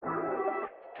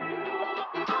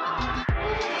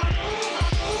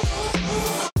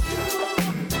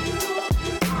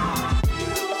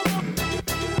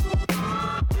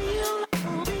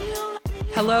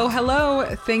Hello,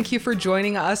 hello. Thank you for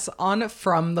joining us on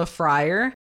From the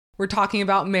Friar. We're talking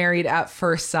about Married at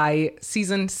First Sight,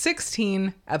 Season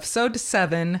 16, Episode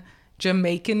 7,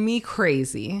 Jamaican Me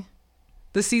Crazy.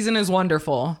 The season is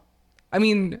wonderful. I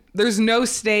mean, there's no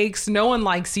stakes. No one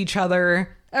likes each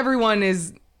other. Everyone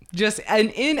is just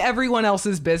in everyone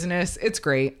else's business. It's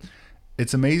great.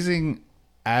 It's amazing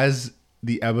as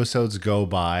the episodes go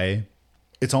by.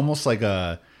 It's almost like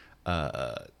a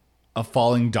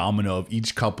falling domino of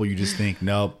each couple. You just think,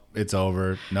 nope, it's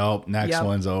over. Nope, next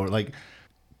one's over. Like,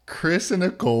 Chris and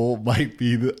Nicole might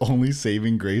be the only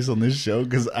saving grace on this show,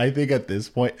 because I think at this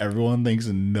point, everyone thinks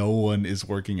no one is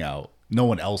working out. No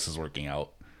one else is working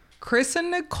out. Chris and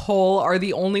Nicole are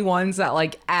the only ones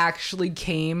that actually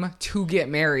came to get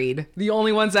married. The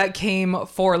only ones that came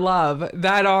for love,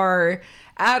 that are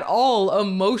at all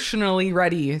emotionally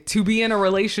ready to be in a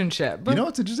relationship. You know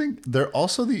what's interesting? They're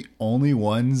also the only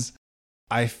ones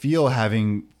I feel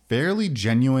having fairly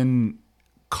genuine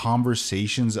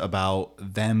conversations about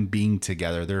them being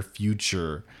together, their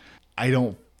future. I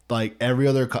don't like every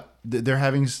other. They're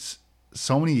having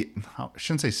so many. I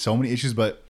shouldn't say so many issues,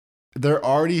 but they're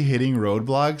already hitting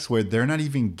roadblocks where they're not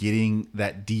even getting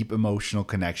that deep emotional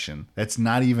connection. That's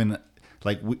not even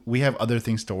we have other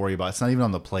things to worry about. It's not even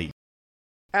on the plate.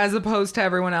 As opposed to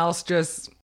everyone else, just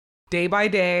day by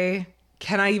day.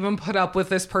 Can I even put up with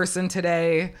this person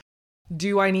today?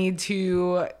 Do I need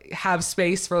to have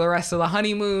space for the rest of the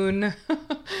honeymoon?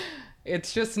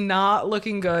 It's just not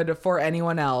looking good for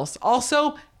anyone else.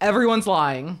 Also, everyone's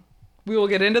lying. We will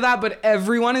get into that, but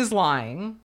everyone is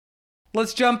lying.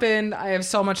 Let's jump in. I have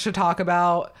so much to talk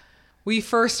about. We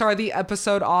first start the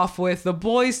episode off with the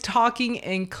boys talking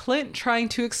and Clint trying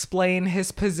to explain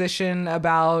his position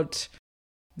about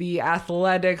the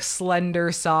athletic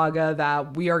slender saga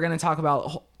that we are going to talk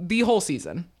about the whole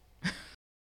season.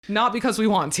 Not because we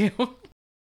want to.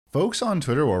 Folks on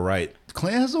Twitter were right.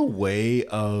 Clint has a way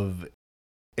of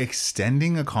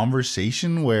extending a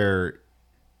conversation where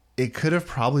it could have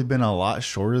probably been a lot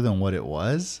shorter than what it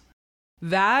was.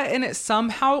 That, and it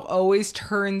somehow always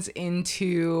turns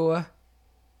into,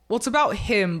 well, it's about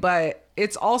him, but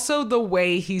it's also the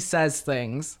way he says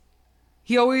things.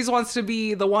 He always wants to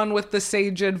be the one with the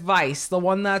sage advice, the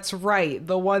one that's right,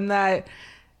 the one that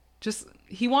just,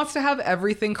 he wants to have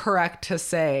everything correct to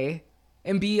say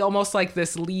and be almost like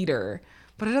this leader,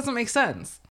 but it doesn't make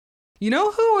sense. You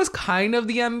know who was kind of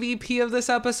the MVP of this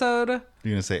episode? You're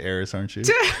going to say Eris, aren't you?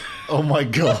 Oh my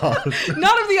God.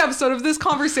 Not of the episode, of this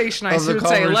conversation, I should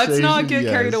say. Let's not get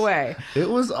carried away. It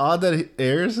was odd that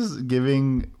Eris is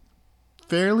giving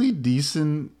fairly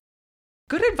decent...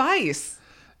 Good advice.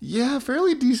 Yeah,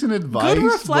 fairly decent advice. Good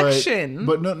reflection.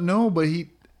 But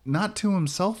he... Not to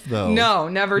himself, though. No,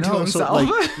 never to himself.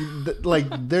 So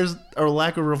there's a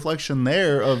lack of reflection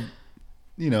there of...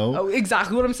 Oh,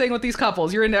 exactly what I'm saying with these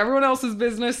couples. You're into everyone else's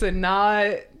business and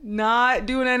not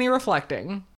doing any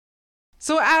reflecting.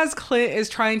 So as Clint is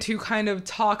trying to kind of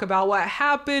talk about what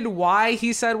happened, why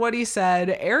he said what he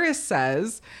said, Eris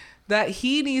says that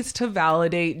he needs to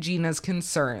validate Gina's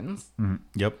concerns. Mm-hmm.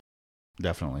 Yep,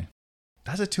 definitely.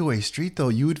 That's a two-way street, though.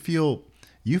 You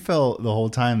felt the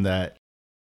whole time that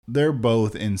they're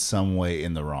both in some way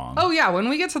in the wrong. Oh, yeah. When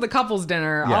we get to the couples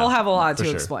dinner, I'll have a lot to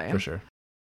explain. For sure.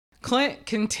 Clint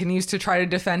continues to try to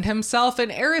defend himself,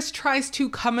 and Eris tries to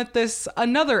come at this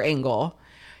another angle.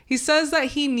 He says that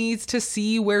he needs to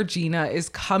see where Gina is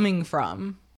coming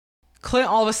from. Clint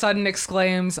all of a sudden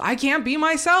exclaims, "I can't be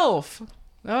myself."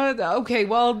 Okay,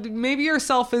 well, maybe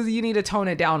yourself is, you need to tone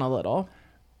it down a little.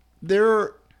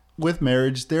 With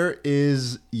marriage, there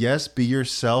is, yes, be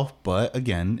yourself, but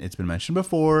again, it's been mentioned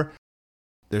before,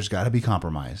 there's got to be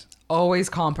compromise. Always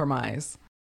compromise.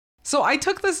 So I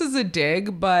took this as a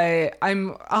dig, but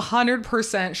I'm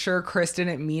 100% sure Chris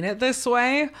didn't mean it this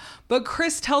way. But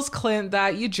Chris tells Clint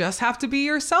that you just have to be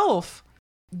yourself.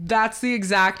 That's the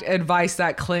exact advice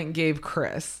that Clint gave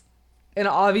Chris. And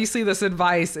obviously this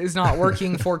advice is not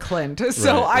working for Clint.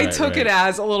 So I took it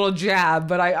as a little jab,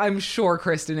 but I'm sure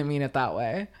Chris didn't mean it that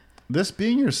way. This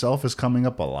being yourself is coming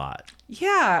up a lot.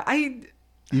 Yeah,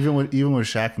 Even with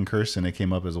Shaq and Kirsten, it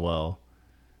came up as well.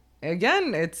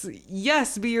 Again, it's,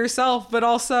 yes, be yourself, but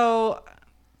also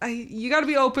you got to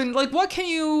be open. What can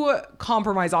you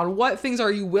compromise on? What things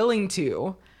are you willing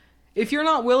to? If you're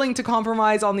not willing to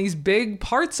compromise on these big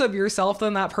parts of yourself,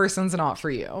 then that person's not for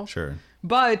you. Sure.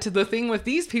 But the thing with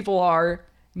these people are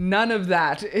none of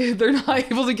that. They're not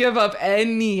able to give up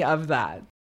any of that.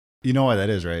 You know why that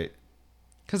is, right?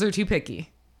 Because they're too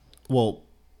picky. Well,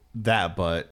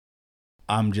 but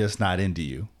I'm just not into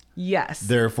you. Yes.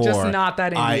 Therefore, just not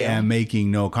that into I you. am making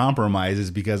no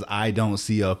compromises because I don't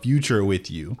see a future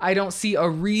with you. I don't see a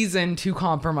reason to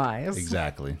compromise.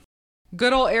 Exactly.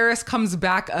 Good old Eris comes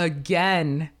back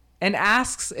again and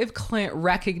asks if Clint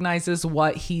recognizes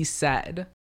what he said.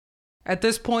 At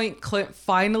this point, Clint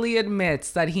finally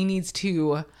admits that he needs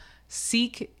to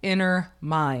seek inner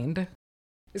mind.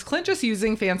 Is Clint just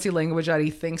using fancy language that he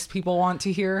thinks people want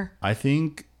to hear? I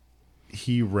think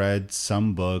he read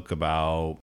some book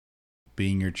about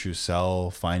being your true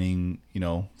self, finding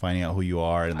out who you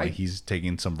are, and he's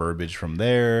taking some verbiage from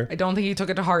there. I don't think he took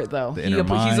it to heart, though. The inner He's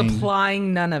mind.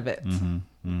 applying none of it.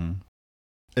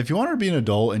 If you wanted to be an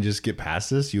adult and just get past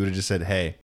this, you would have just said,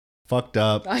 hey, fucked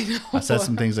up. I know. I said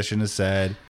some things I shouldn't have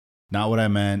said. Not what I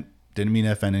meant. Didn't mean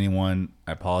to offend anyone.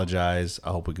 I apologize. I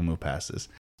hope we can move past this.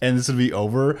 And this would be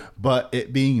over. But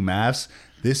it being maths,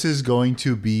 this is going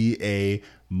to be a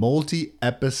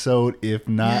multi-episode, if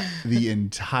not the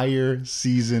entire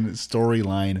season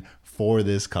storyline for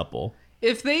this couple.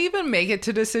 If they even make it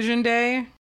to decision day,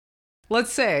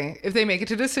 let's say if they make it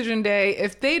to decision day,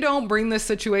 if they don't bring this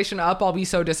situation up, I'll be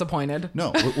so disappointed.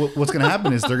 No, what's going to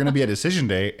happen is they're going to be at decision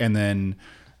day, and then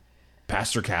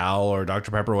Pastor Cal or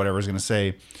Dr. Pepper or whatever is going to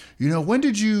say, when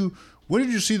did you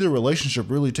see the relationship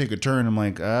really take a turn? I'm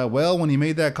like, well, when he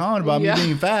made that comment about me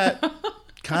being fat,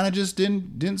 kind of just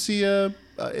didn't see it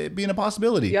being a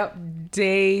possibility. Yep.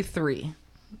 Day 3.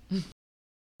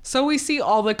 So we see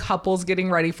all the couples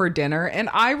getting ready for dinner, and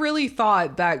I really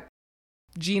thought that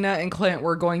Gina and Clint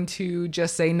were going to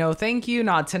just say, no, thank you,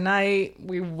 not tonight.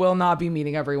 We will not be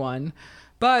meeting everyone.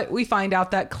 But we find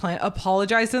out that Clint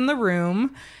apologized in the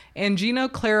room, and Gina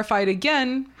clarified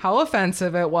again how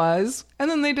offensive it was, and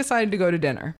then they decided to go to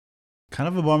dinner. Kind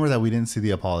of a bummer that we didn't see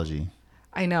the apology.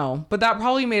 I know, but that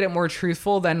probably made it more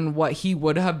truthful than what he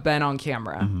would have been on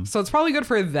camera. So it's probably good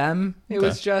for them. It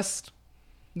was just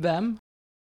them.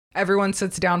 Everyone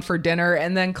sits down for dinner,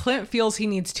 and then Clint feels he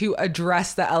needs to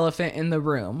address the elephant in the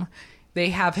room. They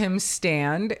have him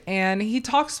stand, and he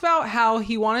talks about how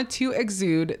he wanted to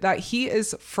exude that he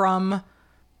is from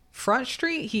Front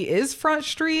Street. He is Front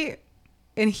Street,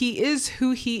 and he is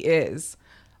who he is.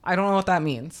 I don't know what that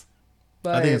means.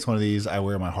 But I think it's one of these, I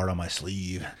wear my heart on my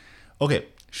sleeve. Okay.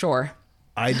 Sure.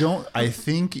 I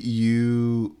think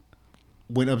you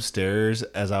went upstairs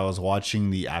as I was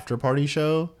watching the after party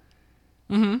show.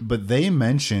 But they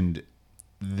mentioned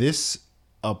this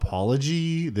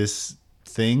apology, this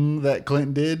thing that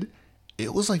Clint did.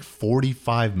 It was like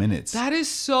 45 minutes. That is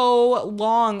so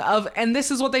long and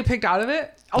this is what they picked out of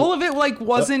it. All of it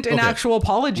wasn't an actual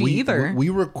apology either. We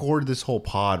record this whole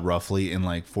pod roughly in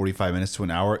like 45 minutes to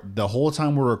an hour. The whole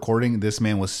time we're recording, this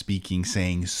man was speaking,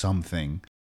 saying something.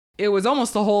 It was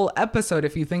almost the whole episode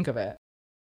if you think of it.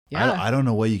 Yeah. I don't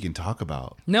know what you can talk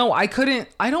about. No, I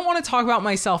don't want to talk about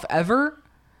myself ever,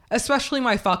 especially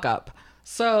my fuck up.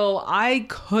 So I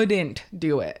couldn't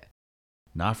do it.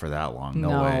 Not for that long.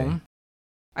 No way.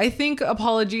 I think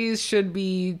apologies should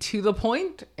be to the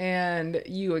point, and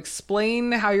you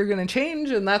explain how you're going to change,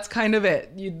 and that's kind of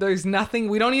it. There's nothing,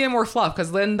 we don't need any more fluff,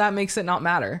 because then that makes it not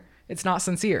matter. It's not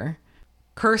sincere.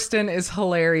 Kirsten is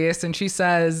hilarious, and she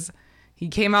says, he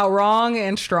came out wrong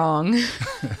and strong.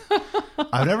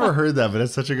 I've never heard that, but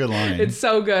it's such a good line. It's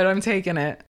so good. I'm taking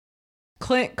it.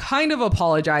 Clint kind of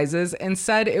apologizes and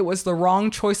said it was the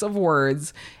wrong choice of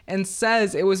words and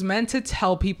says it was meant to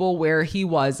tell people where he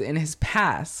was in his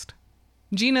past.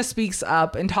 Gina speaks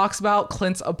up and talks about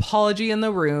Clint's apology in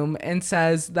the room and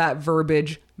says that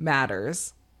verbiage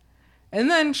matters. And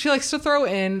then she likes to throw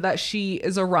in that she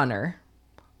is a runner.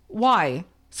 Why?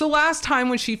 So last time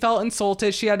when she felt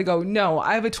insulted, she had to go, no,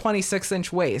 I have a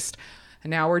 26-inch waist.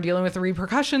 And now we're dealing with the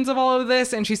repercussions of all of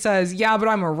this. And she says, yeah, but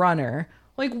I'm a runner.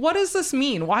 Like, what does this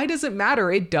mean? Why does it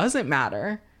matter? It doesn't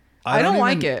matter. I don't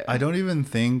like it. I don't even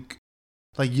think,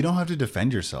 you don't have to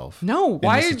defend yourself. No.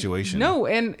 Why? In this situation. No.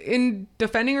 And in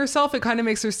defending herself, it kind of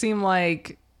makes her seem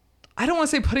like, I don't want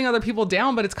to say putting other people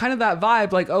down, but it's kind of that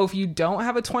vibe. Like, oh, if you don't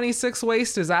have a 26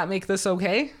 waist, does that make this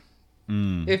okay?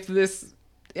 If this,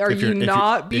 are you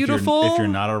not beautiful? If you're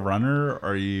not a runner,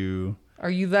 are you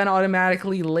then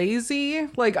automatically lazy?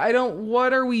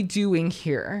 What are we doing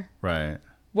here? Right.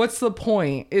 What's the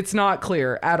point? It's not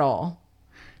clear at all.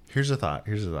 Here's a thought.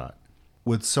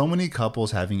 With so many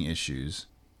couples having issues,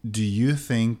 do you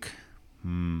think,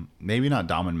 maybe not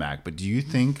Dom and Mac, but do you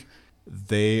think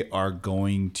they are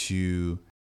going to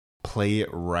play it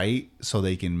right so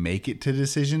they can make it to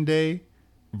decision day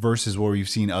versus where we've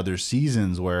seen other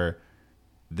seasons where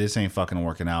this ain't fucking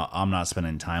working out. I'm not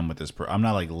spending time with this I'm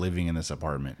not living in this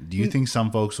apartment. Do you think some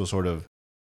folks will sort of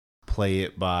play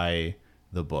it by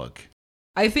the book?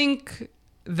 I think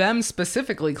them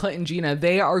specifically, Clint and Gina,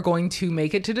 they are going to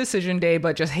make it to decision day,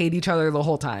 but just hate each other the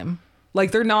whole time.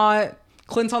 Like they're not,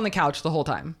 Clint's on the couch the whole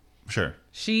time. Sure.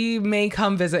 She may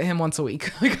come visit him once a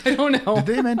week. Like, I don't know. Did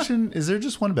they mention, is there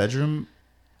just one bedroom?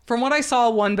 From what I saw,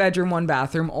 1 bedroom, 1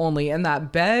 bathroom only. And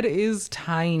that bed is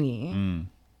tiny.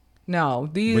 No,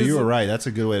 these. But you were right. That's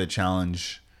a good way to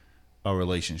challenge a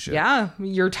relationship. Yeah.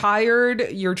 You're tired.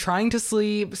 You're trying to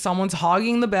sleep. Someone's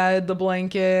hogging the bed, the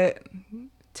blanket.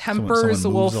 Tempers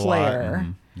Someone will moves a lot. flare.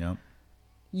 Yep.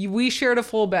 We shared a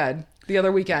full bed the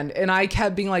other weekend, and I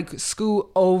kept being like, scoot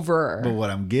over. But what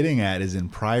I'm getting at is in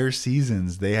prior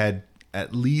seasons, they had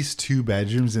at least 2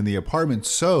 bedrooms in the apartment.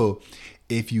 So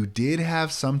if you did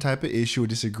have some type of issue or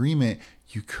disagreement,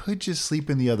 you could just sleep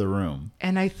in the other room.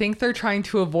 And I think they're trying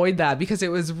to avoid that because it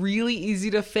was really easy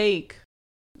to fake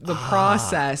the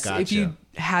process if you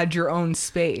had your own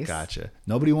space. Gotcha.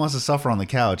 Nobody wants to suffer on the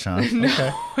couch, huh? No,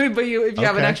 Okay. but if you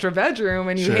have an Okay. extra bedroom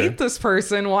and you Sure. hate this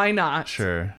person, why not?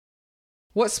 Sure.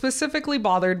 What specifically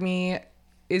bothered me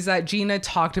is that Gina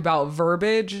talked about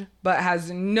verbiage, but has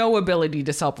no ability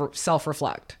to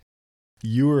self-reflect.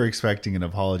 You were expecting an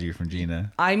apology from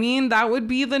Gina. I mean, that would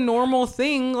be the normal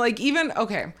thing. Like, even,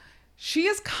 okay, she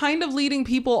is kind of leading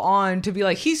people on to be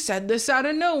like, he said this out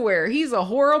of nowhere. He's a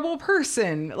horrible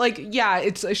person. Like, yeah,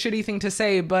 it's a shitty thing to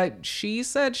say, but she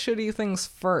said shitty things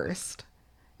first.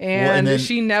 And then,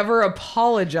 she never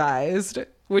apologized,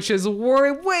 which is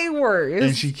way worse.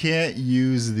 and she can't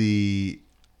use the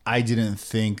I didn't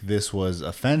think this was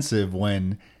offensive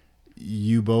when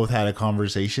you both had a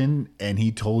conversation and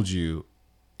he told you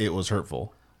it was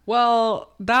hurtful.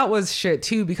 Well, that was shit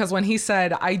too, because when he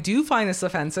said, I do find this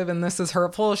offensive and this is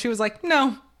hurtful, she was like,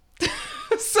 no.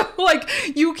 So, like,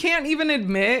 you can't even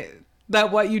admit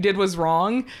that what you did was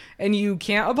wrong and you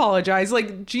can't apologize.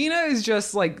 Like, Gina is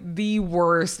just, like, the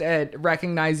worst at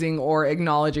recognizing or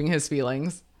acknowledging his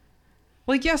feelings.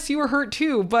 Like, yes, you were hurt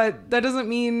too, but that doesn't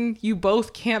mean you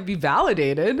both can't be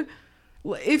validated.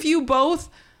 If you both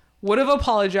would have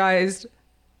apologized,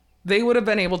 they would have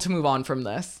been able to move on from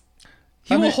this.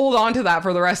 He will hold on to that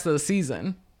for the rest of the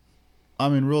season. I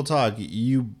mean, real talk,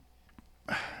 you,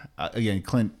 again,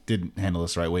 Clint didn't handle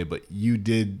this the right way, but you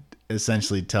did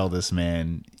essentially tell this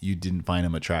man you didn't find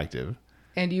him attractive.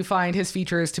 And you find his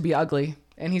features to be ugly.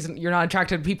 And you're not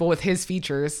attracted to people with his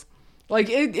features. Like,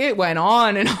 it went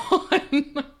on and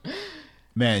on.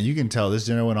 Man, you can tell this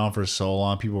dinner went on for so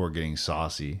long. People were getting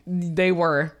saucy. They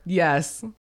were, yes.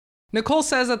 Nicole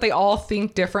says that they all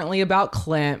think differently about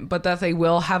Clint, but that they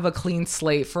will have a clean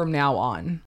slate from now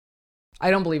on.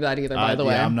 I don't believe that either, by the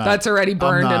way. That's already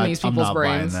burned in these people's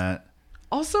brains. Buying that.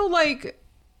 Also, like,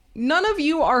 none of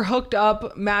you are hooked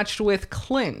up, matched with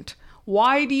Clint.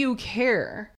 Why do you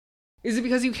care? Is it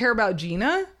because you care about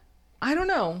Gina? I don't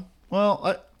know.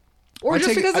 Well, Or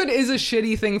just because it is a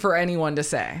shitty thing for anyone to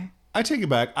say. I take it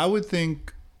back. I would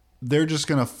think they're just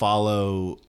going to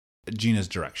follow Gina's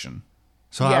direction.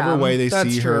 So however way they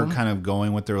see her kind of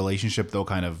going with the relationship, they'll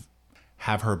kind of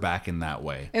have her back in that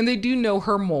way. And they do know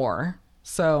her more.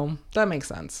 So that makes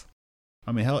sense.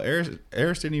 I mean, hell,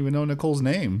 Eris didn't even know Nicole's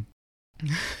name.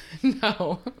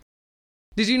 No.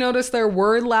 Did you notice there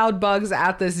were loud bugs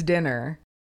at this dinner?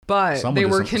 But they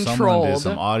were controlled. Someone did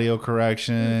some audio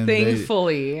correction.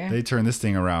 Thankfully. They turned this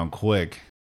thing around quick.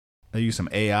 They use some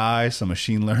AI, some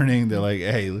machine learning. They're like,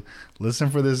 hey, listen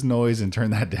for this noise and turn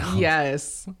that down.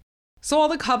 Yes. So all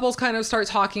the couples kind of start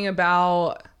talking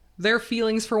about their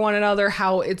feelings for one another,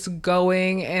 how it's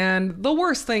going, and the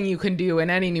worst thing you can do in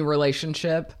any new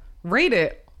relationship, rate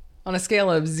it on a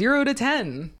scale of 0 to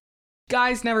 10.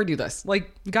 Guys never do this.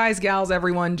 Like, guys, gals,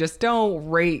 everyone, just don't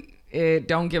rate it.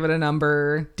 Don't give it a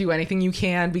number. Do anything you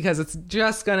can because it's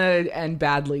just going to end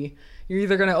badly. You're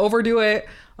either going to overdo it,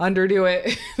 underdo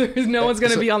it. There's no one's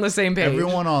going to be on the same page.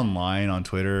 Everyone online on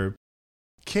Twitter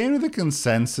came to the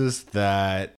consensus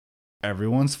that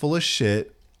everyone's full of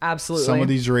shit. Absolutely. Some of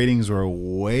these ratings were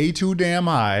way too damn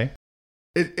high.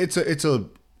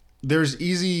 There is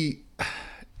easy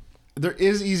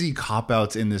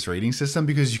cop-outs in this rating system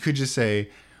because you could just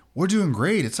say, we're doing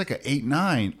great. It's like an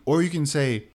 8-9. Or you can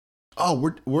say,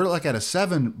 oh, we're like at a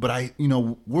 7, but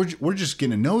we're just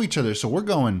getting to know each other. So we're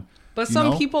going. But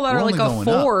some people that are like a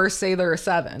 4 say they're a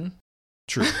 7.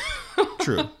 True.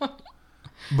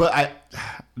 But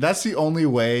that's the only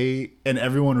way, and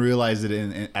everyone realized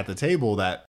it at the table,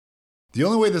 that the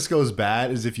only way this goes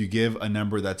bad is if you give a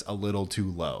number that's a little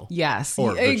too low. Yes,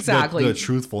 or exactly. The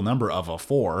truthful number of a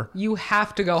 4. You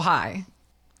have to go high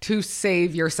to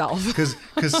save yourself. Because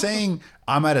saying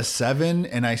I'm at a 7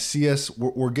 and I see us,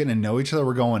 we're getting to know each other,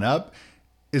 we're going up,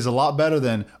 is a lot better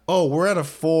than, oh, we're at a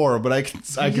 4, but I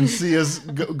can see us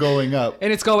going up.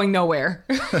 And it's going nowhere.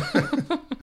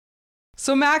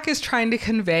 So Mac is trying to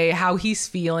convey how he's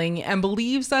feeling and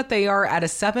believes that they are at a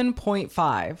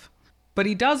 7.5, but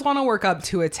he does want to work up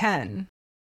to a 10.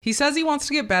 He says he wants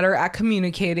to get better at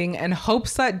communicating and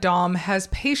hopes that Dom has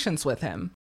patience with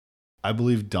him. I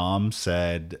believe Dom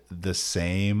said the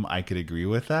same. I could agree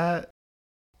with that.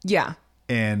 Yeah.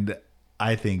 And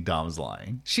I think Dom's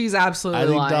lying. She's absolutely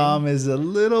lying. lying. I think Dom is a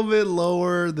little bit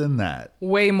lower than that.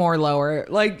 Way more lower.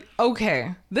 Like,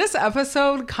 okay, this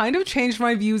episode kind of changed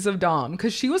my views of Dom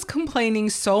because she was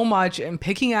complaining so much and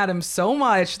picking at him so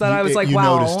much that I was like,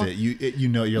 wow. You noticed it.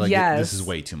 You're like, yes. This is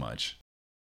way too much.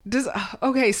 No.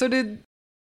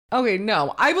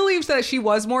 I believed that she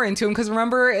was more into him because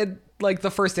remember, like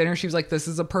the first dinner, she was like, this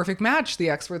is a perfect match.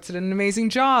 The experts did an amazing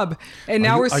job. And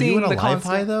now we're seeing the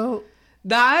constant. Though?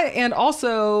 That, and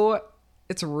also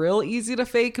it's real easy to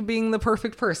fake being the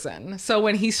perfect person. So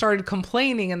when he started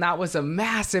complaining and that was a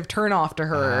massive turnoff to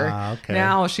her, okay.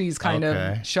 Now she's kind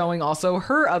of showing also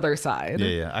her other side.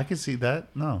 Yeah, I can see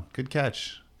that. No, good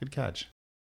catch.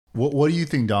 What do you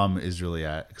think Dom is really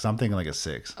at? Because I'm thinking like a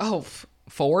 6. Oh,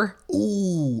 4?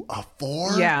 Ooh, a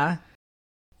 4? Yeah.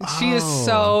 She is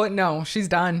she's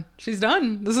done.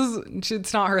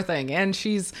 It's not her thing. And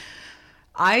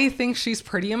I think she's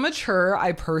pretty immature.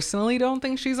 I personally don't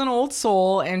think she's an old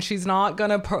soul, and she's not going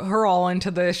to put her all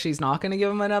into this. She's not going to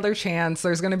give him another chance.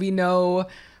 There's going to be no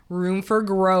room for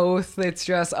growth. It's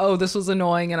just, oh, this was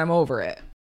annoying and I'm over it.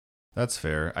 That's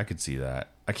fair. I could see that.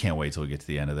 I can't wait till we get to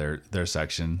the end of their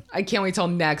section. I can't wait till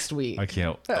next week. I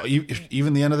can't.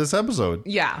 Even the end of this episode.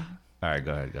 Yeah. All right,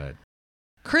 go ahead.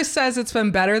 Chris says it's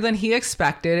been better than he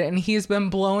expected, and he's been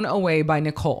blown away by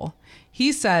Nicole.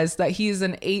 He says that he's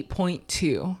an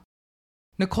 8.2.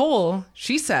 Nicole,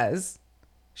 she says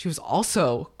she was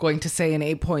also going to say an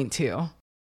 8.2.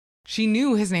 She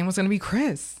knew his name was going to be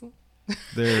Chris.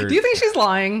 Do you think she's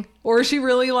lying? Or is she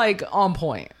really like on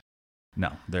point?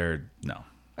 No.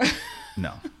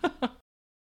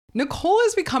 Nicole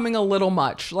is becoming a little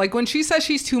much. Like when she says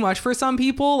she's too much for some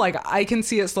people, like I can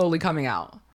see it slowly coming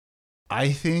out.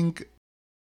 I think,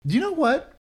 you know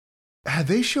what? Have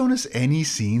they shown us any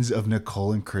scenes of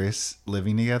Nicole and Chris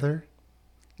living together?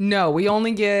 No, we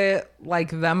only get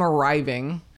like them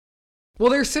arriving.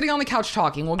 Well, they're sitting on the couch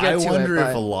talking. We'll get to it. I wonder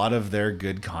if a lot of their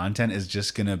good content is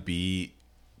just going to be,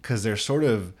 because they're sort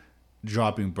of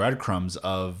dropping breadcrumbs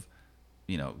of,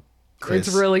 Chris.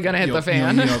 It's really going to hit the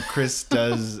fan. Chris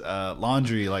does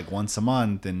laundry like once a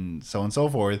month and so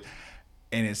forth.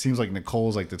 And it seems like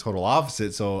Nicole's like the total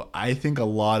opposite. So I think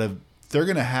they're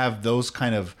going to have those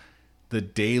kind of the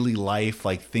daily life,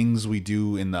 like things we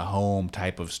do in the home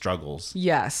type of struggles.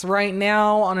 Yes. Right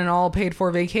now on an all paid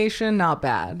for vacation, not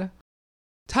bad.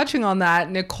 Touching on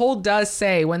that, Nicole does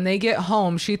say when they get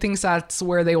home, she thinks that's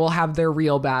where they will have their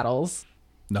real battles.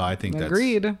 No, I think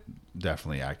Agreed. That's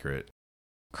definitely accurate.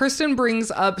 Kristen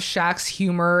brings up Shaq's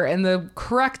humor and the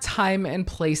correct time and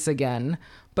place again,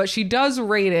 but she does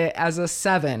rate it as a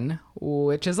 7,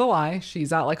 which is a lie.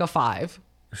 She's at like a 5.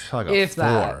 Like a 4.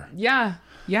 That. Yeah.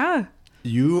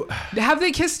 Have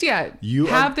they kissed yet?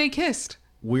 They kissed?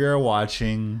 We are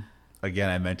watching, again,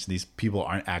 I mentioned these people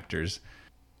aren't actors.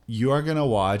 You are going to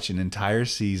watch an entire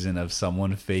season of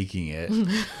someone faking it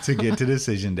to get to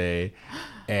decision day,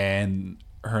 and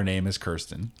her name is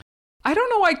Kirsten. I don't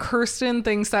know why Kirsten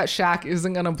thinks that Shaq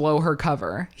isn't going to blow her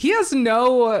cover. He has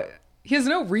no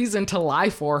reason to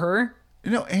lie for her.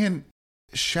 And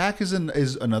Shaq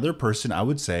is another person, I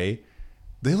would say,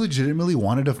 they legitimately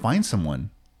wanted to find someone.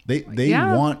 They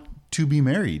want to be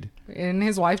married. And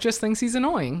his wife just thinks he's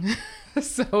annoying.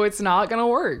 So it's not going to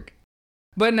work.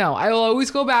 But no, I will always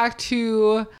go back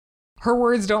to her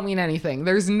words don't mean anything.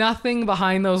 There's nothing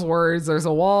behind those words. There's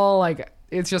a wall. Like,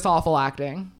 it's just awful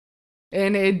acting.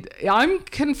 And I'm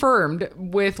confirmed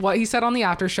with what he said on the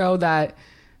after show that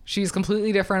she's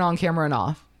completely different on camera and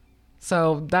off.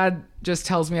 So that just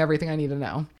tells me everything I need to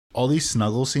know. All these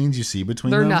snuggle scenes you see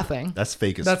between them? They're nothing. That's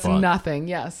fake as fuck. That's nothing,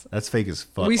 yes. That's fake as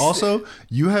fuck. Also,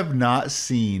 you have not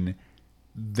seen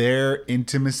their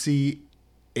intimacy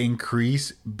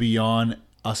increase beyond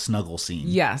a snuggle scene.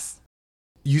 Yes.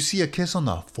 You see a kiss on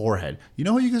the forehead. You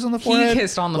know how you kiss on the forehead? He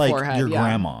kissed on the forehead, your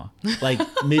grandma. Like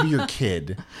maybe your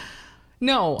kid.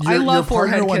 No, I love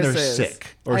forehead kisses. When they're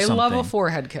sick or something. I love a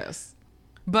forehead kiss.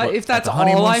 But if that's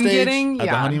all I'm getting, at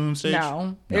the honeymoon stage?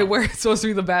 No. Where it's supposed to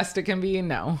be the best it can be,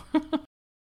 no.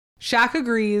 Shaq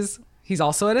agrees. He's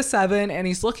also at a 7, and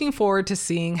he's looking forward to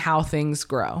seeing how things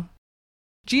grow.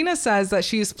 Gina says that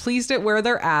she's pleased at where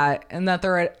they're at and that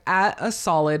they're at a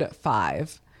solid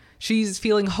 5. She's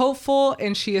feeling hopeful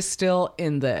and she is still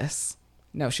in this.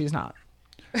 No, she's not.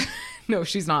 No,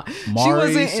 she's not. Mari she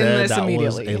wasn't said in this that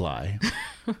immediately. was a lie.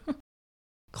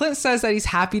 Clint says that he's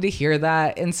happy to hear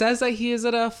that and says that he is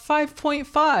at a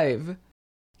 5.5.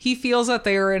 He feels that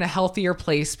they are in a healthier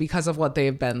place because of what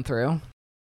they've been through.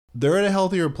 They're in a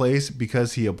healthier place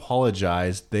because he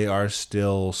apologized. They are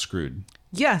still screwed.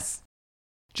 Yes.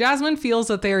 Jasmine feels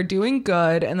that they are doing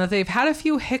good and that they've had a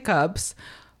few hiccups,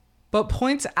 but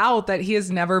points out that he has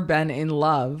never been in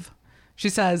love. She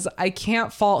says, I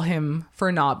can't fault him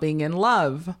for not being in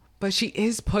love, but she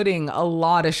is putting a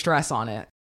lot of stress on it.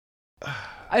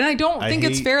 And I don't think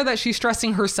it's fair that she's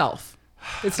stressing herself.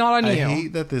 It's not on you. I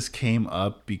hate that this came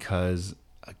up because,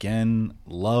 again,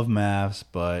 love maths,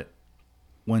 but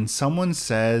when someone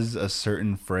says a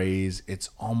certain phrase, it's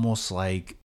almost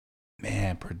like,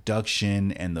 man,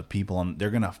 production and the people,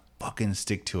 they're going to fucking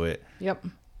stick to it. Yep.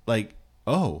 Like,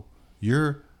 oh,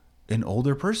 you're an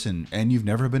older person and you've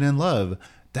never been in love.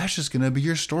 That's just going to be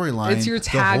your storyline. It's your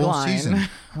tagline. The whole tagline. season.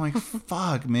 I'm like,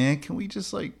 fuck, man. Can we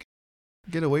just like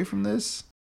get away from this?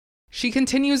 She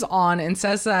continues on and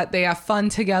says that they have fun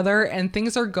together and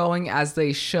things are going as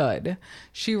they should.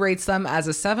 She rates them as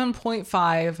a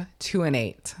 7.5 to an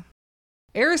 8.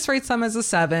 Eris rates them as a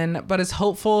 7, but is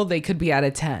hopeful they could be at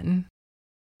a 10.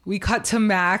 We cut to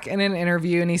Mac in an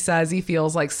interview and he says he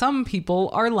feels like some people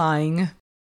are lying.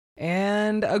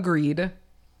 And agreed.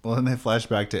 Well, then they flash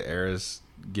back to Eris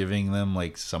giving them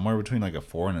like somewhere between like a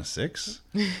 4 and a 6.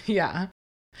 Yeah.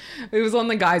 It was when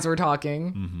the guys were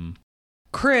talking. Mm-hmm.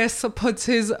 Chris puts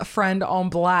his friend on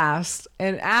blast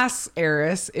and asks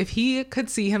Eris if he could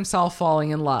see himself falling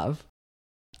in love.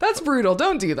 That's brutal.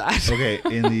 Don't do that. Okay,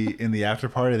 in the after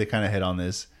party, they kind of hit on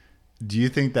this. Do you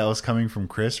think that was coming from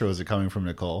Chris or was it coming from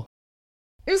Nicole?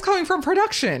 It was coming from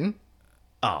production.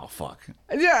 Oh fuck.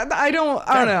 Yeah, I don't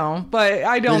know, but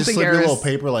I don't think Eris. Eris. A little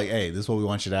paper like, hey, this is what we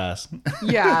want you to ask.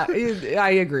 Yeah, I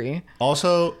agree.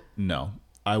 Also, no,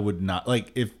 I would not.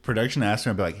 Like, if production asked me,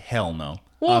 I'd be like, hell no.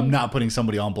 Well, I'm not putting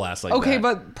somebody on blast like that. Okay,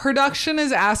 but production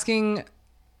is asking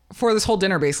for this whole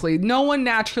dinner, basically. No one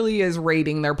naturally is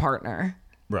rating their partner.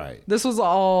 Right. This was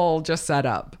all just set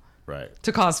up. Right.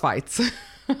 To cause fights.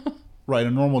 Right. A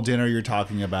normal dinner, you're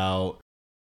talking about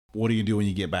what do you do when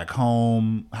you get back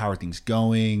home? How are things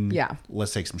going? Yeah.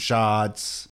 Let's take some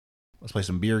shots. Let's play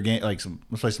some beer game, let's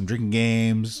play some drinking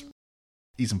games.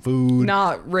 Eat some food.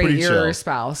 Not rate Pretty your chill.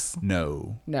 spouse.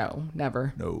 No. No,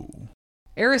 never. No.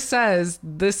 Eris says,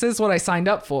 this is what I signed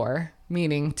up for,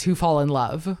 meaning to fall in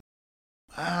love.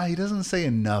 He doesn't say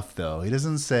enough, though. He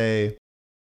doesn't say,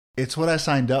 it's what I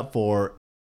signed up for,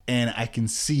 and I can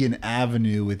see an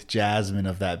avenue with Jasmine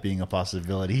of that being a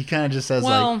possibility. He kind of just says,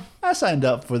 like, I signed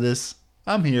up for this.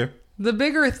 I'm here. The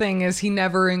bigger thing is he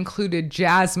never included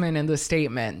Jasmine in the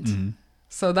statement. Mm-hmm.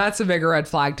 So that's a bigger red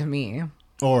flag to me.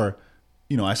 Or,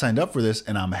 I signed up for this,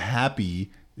 and I'm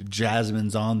happy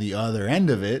Jasmine's on the other end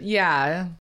of it. Yeah.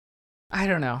 I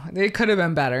don't know. It could have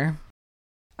been better.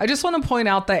 I just want to point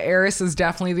out that Eris is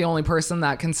definitely the only person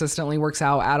that consistently works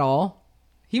out at all.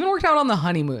 He even worked out on the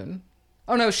honeymoon.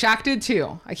 Oh no, Shaq did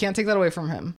too. I can't take that away from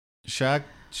him. Shaq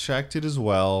did as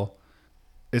well.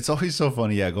 It's always so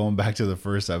funny, going back to the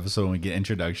first episode when we get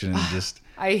introduction and just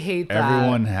I hate that.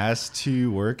 Everyone has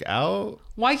to work out.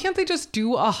 Why can't they just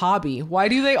do a hobby? Why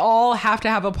do they all have to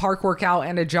have a park workout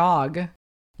and a jog?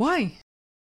 Why?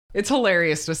 It's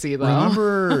hilarious to see though.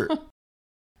 Remember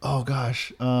oh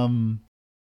gosh. Remember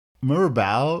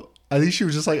Bao? I think she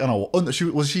was just like on a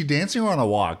was she dancing or on a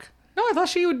walk? No, I thought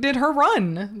she did her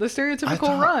run. The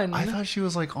stereotypical run. I thought she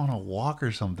was like on a walk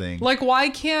or something. Like, why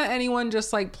can't anyone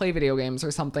just like play video games or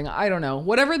something? I don't know.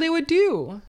 Whatever they would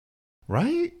do.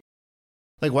 Right?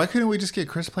 Like, why couldn't we just get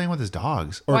Chris playing with his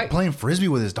dogs? Or playing Frisbee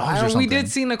with his dogs or something? We did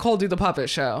see Nicole do the puppet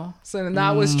show. So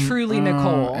that was truly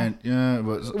Nicole.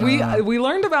 But, we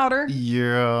learned about her.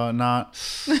 Yeah,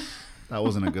 that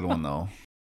wasn't a good one though.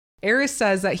 Eris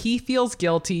says that he feels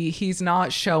guilty he's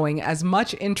not showing as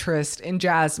much interest in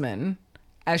Jasmine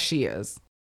as she is.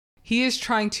 He is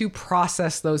trying to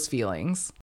process those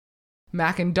feelings.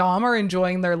 Mac and Dom are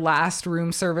enjoying their last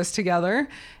room service together,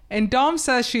 and Dom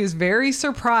says she is very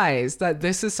surprised that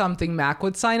this is something Mac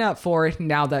would sign up for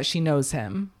now that she knows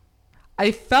him.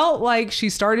 I felt like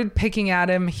she started picking at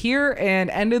him here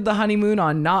and ended the honeymoon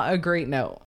on not a great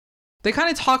note. They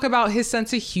kind of talk about his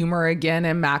sense of humor again,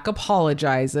 and Mac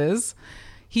apologizes.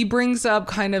 He brings up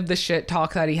kind of the shit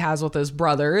talk that he has with his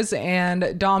brothers,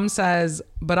 and Dom says,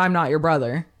 but I'm not your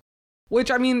brother. Which,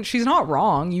 I mean, she's not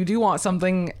wrong. You do want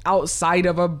something outside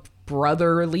of a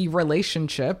brotherly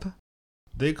relationship.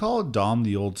 They call Dom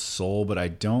the old soul, but I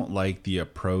don't like the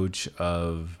approach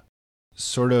of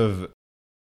sort of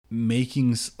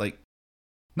making like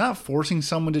not forcing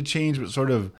someone to change, but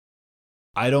sort of,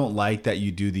 I don't like that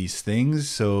you do these things,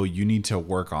 so you need to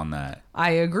work on that.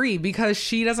 I agree, because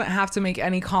she doesn't have to make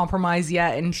any compromise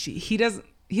yet, and he didn't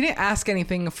ask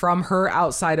anything from her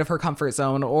outside of her comfort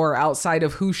zone or outside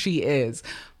of who she is,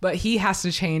 but he has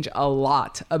to change a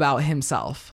lot about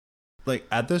himself. Like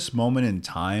at this moment in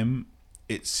time,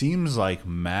 it seems like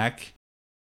Mac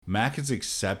is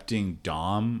accepting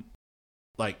Dom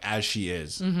like as she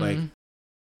is. Mm-hmm. Like,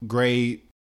 great,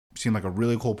 seemed like a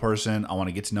really cool person. I want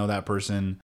to get to know that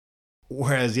person.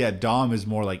 Whereas, yeah, Dom is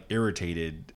more like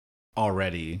irritated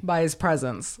already by his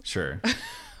presence. Sure.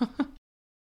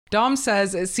 Dom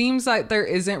says it seems like there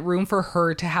isn't room for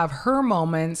her to have her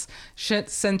moments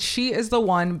since she is the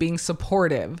one being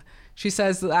supportive. She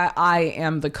says that I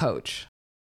am the coach.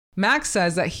 Max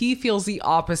says that he feels the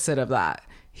opposite of that.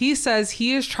 He says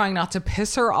he is trying not to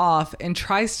piss her off and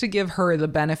tries to give her the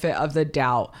benefit of the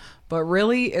doubt, but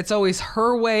really it's always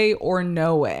her way or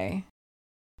no way.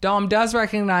 Dom does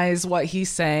recognize what he's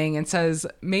saying and says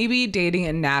maybe dating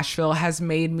in Nashville has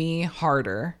made me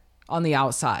harder on the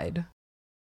outside.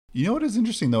 You know what is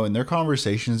interesting, though? In their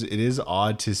conversations, it is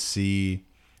odd to see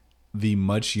the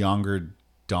much younger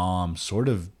Dom sort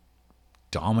of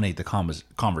dominate the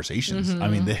conversations. Mm-hmm. I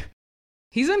mean,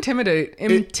 he's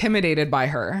intimidated by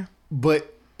her.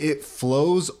 But it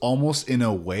flows almost in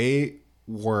a way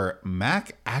where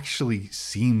Mac actually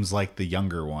seems like the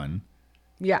younger one.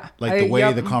 Yeah. Like the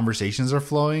way the conversations are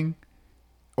flowing.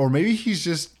 Or maybe he's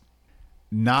just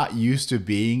not used to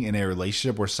being in a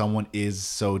relationship where someone is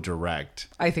so direct.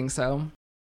 I think so.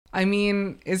 I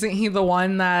mean, isn't he the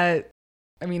one that,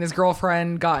 his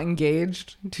girlfriend got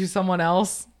engaged to someone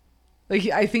else? Like,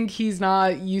 I think he's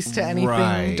not used to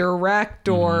anything direct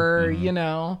or,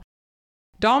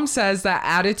 Dom says that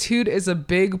attitude is a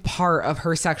big part of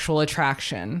her sexual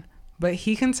attraction, but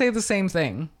he can say the same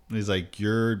thing. He's like,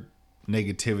 your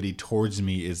negativity towards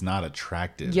me is not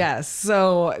attractive. Yes.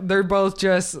 So they're both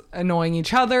just annoying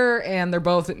each other, and they're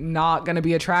both not going to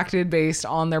be attracted based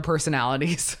on their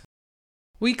personalities.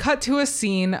 We cut to a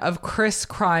scene of Chris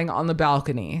crying on the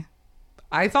balcony.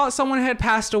 I thought someone had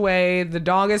passed away. The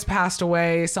dog has passed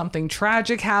away. Something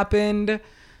tragic happened.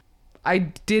 I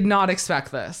did not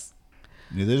expect this.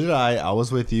 Neither did I. I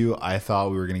was with you. I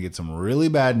thought we were going to get some really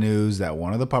bad news that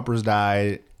one of the puppers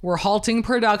died. We're halting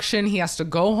production. He has to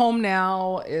go home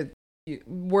now.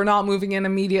 We're not moving in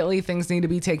immediately. Things need to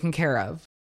be taken care of.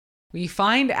 We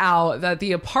find out that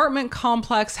the apartment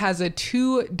complex has a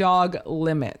 2-dog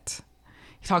limit.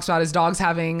 He talks about his dogs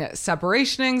having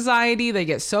separation anxiety. They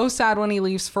get so sad when he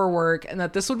leaves for work, and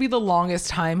that this would be the longest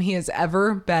time he has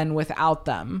ever been without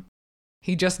them.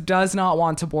 He just does not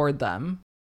want to board them.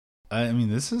 I mean,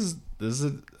 this is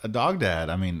a dog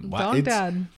dad. I mean, dog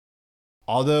dad.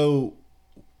 Although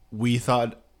we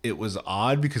thought it was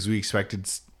odd because we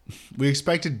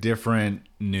expected different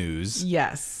news.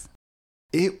 Yes.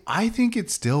 I think it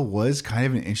still was kind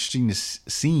of an interesting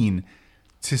scene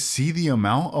to see the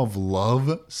amount of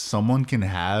love someone can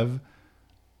have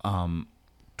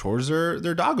towards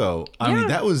their doggo. I mean,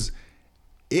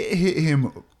 it hit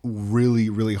him really,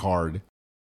 really hard.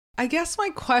 I guess my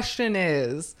question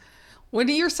is, when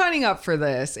you're signing up for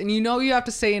this and you have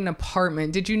to stay in an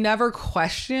apartment, did you never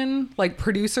question like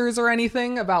producers or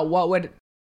anything about what would,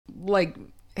 like,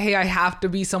 hey, I have to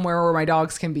be somewhere where my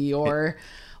dogs can be, or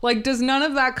like, does none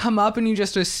of that come up and you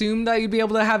just assume that you'd be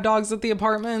able to have dogs at the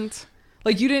apartment?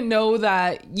 Like, you didn't know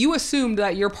that, you assumed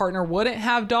that your partner wouldn't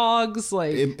have dogs.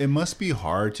 Like, it must be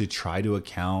hard to try to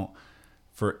account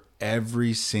for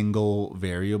every single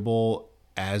variable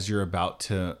as you're about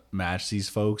to match these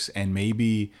folks. And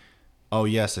maybe, oh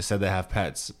yes, I said they have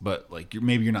pets, but like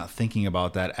maybe you're not thinking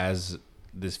about that as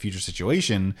this future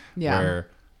situation where,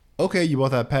 okay, you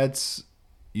both have pets.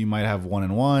 You might have 1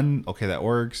 and 1. Okay, that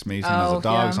works. Maybe someone has a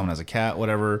dog, someone has a cat,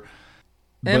 whatever.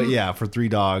 But yeah, for 3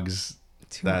 dogs,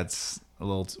 that's a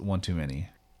little one too many.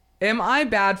 Am I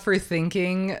bad for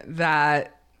thinking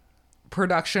that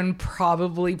production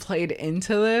probably played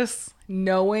into this,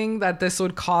 knowing that this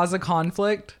would cause a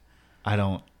conflict? I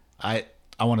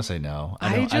want to say no.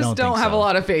 I just don't have a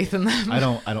lot of faith in them. I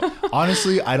don't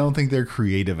honestly, I don't think they're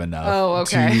creative enough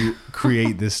to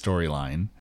create this storyline.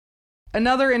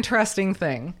 Another interesting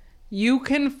thing, you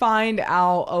can find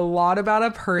out a lot about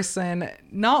a person,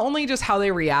 not only just how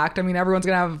they react. I mean, everyone's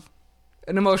going to have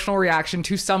an emotional reaction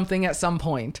to something at some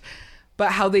point,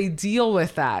 but how they deal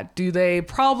with that. Do they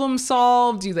problem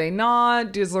solve? Do they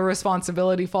not? Does the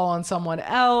responsibility fall on someone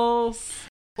else?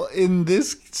 Well, in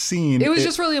this scene, it was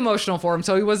just really emotional for him,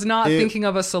 so he was not thinking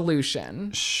of a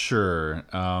solution. Sure.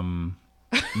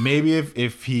 Maybe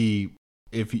if he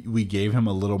if we gave him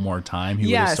a little more time, he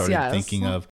would have started thinking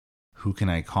of who can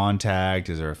I contact?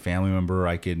 Is there a family member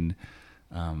I can,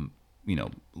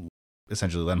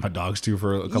 essentially lend my dogs to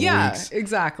for a couple weeks? Yeah,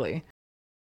 exactly.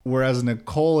 Whereas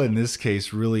Nicole in this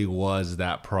case really was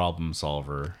that problem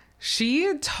solver.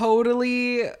 She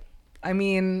totally,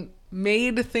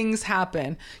 made things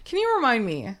happen. Can you remind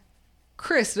me,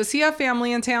 Chris, does he have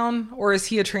family in town or is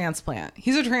he a transplant?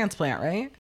 He's a transplant,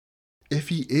 right? If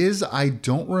he is, I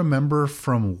don't remember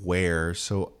from where.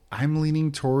 So I'm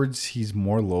leaning towards he's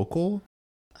more local.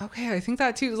 Okay, I think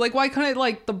that too. Like, why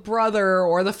couldn't the brother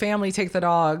or the family take the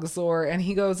dogs, and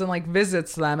he goes and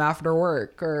visits them after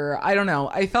work, or I don't know.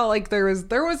 I felt like there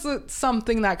was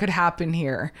something that could happen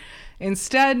here.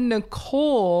 Instead,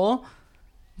 Nicole,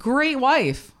 great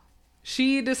wife,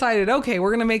 she decided, okay,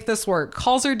 we're gonna make this work.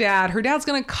 Calls her dad. Her dad's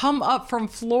gonna come up from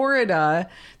Florida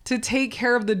to take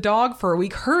care of the dog for a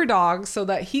week, her dog, so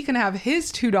that he can have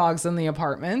his 2 dogs in the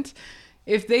apartment.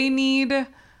 If they need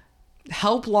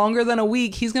help longer than a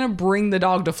week, he's gonna bring the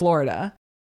dog to Florida.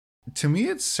 To me,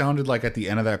 it sounded like at the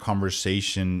end of that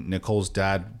conversation, Nicole's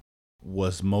dad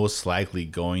was most likely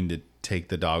going to take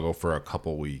the doggo for a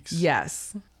couple weeks.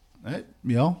 Yes.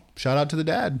 Shout out to the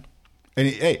dad. And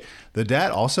hey, the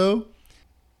dad also,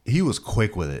 he was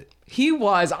quick with it. He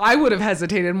was. I would have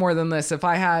hesitated more than this if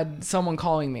I had someone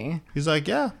calling me. He's like,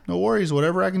 yeah, no worries,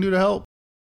 whatever I can do to help.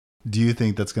 Do you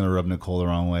think that's going to rub Nicole the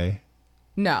wrong way?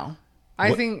 No.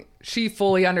 I think she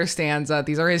fully understands that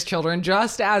these are his children,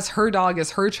 just as her dog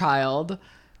is her child.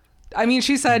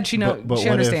 She said she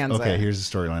understands it. Okay, here's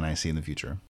the storyline I see in the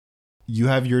future. You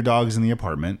have your dogs in the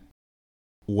apartment.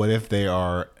 What if they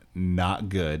are not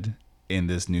good in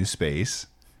this new space?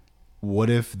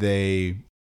 What if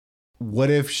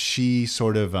she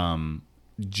sort of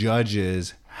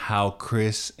judges how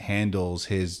Chris handles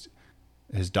his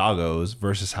doggos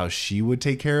versus how she would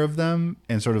take care of them,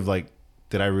 and sort of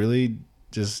did I really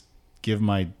just give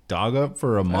my dog up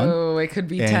for a month? Oh, it could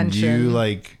be and tension.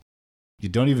 You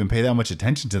don't even pay that much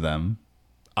attention to them.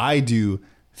 I do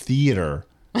theater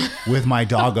with my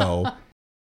doggo.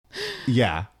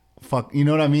 Yeah. Fuck. You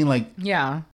know what I mean?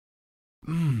 Yeah.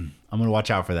 I'm going to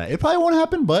watch out for that. It probably won't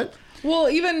happen, but. Well,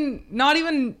 not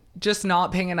even just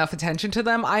not paying enough attention to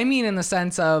them. I mean, in the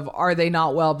sense of, are they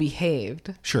not well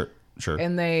behaved? Sure.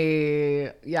 And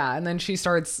and then she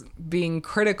starts being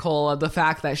critical of the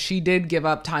fact that she did give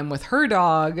up time with her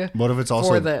dog. What if it's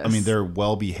also, they're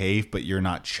well behaved, but you're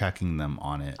not checking them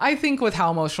on it? I think with how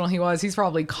emotional he was, he's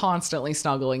probably constantly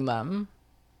snuggling them.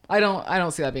 I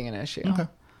don't see that being an issue. Okay.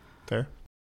 Fair.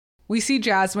 We see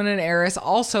Jasmine and Eris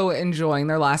also enjoying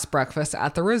their last breakfast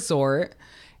at the resort.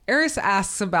 Eris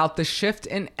asks about the shift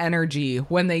in energy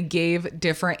when they gave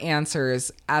different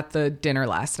answers at the dinner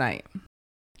last night.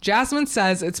 Jasmine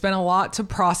says it's been a lot to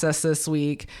process this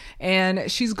week, and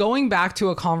she's going back to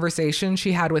a conversation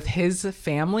she had with his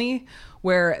family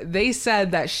where they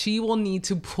said that she will need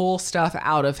to pull stuff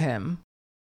out of him.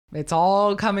 It's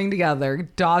all coming together.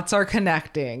 Dots are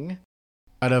connecting.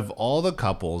 Out of all the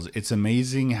couples, it's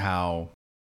amazing how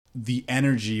the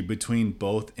energy between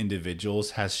both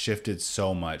individuals has shifted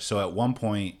so much. So at one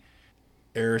point,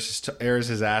 Eris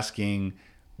is asking,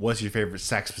 what's your favorite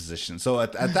sex position? So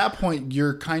at that point,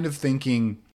 you're kind of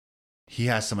thinking he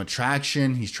has some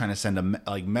attraction. He's trying to send a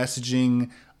messaging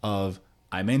of,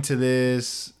 I'm into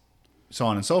this, so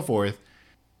on and so forth.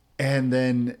 And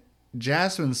then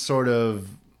Jasmine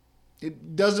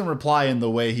it doesn't reply in the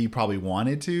way he probably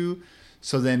wanted to.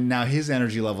 So then now his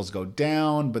energy levels go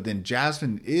down, but then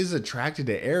Jasmine is attracted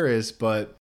to Eris,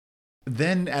 but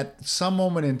then at some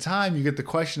moment in time, you get the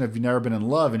question, have you never been in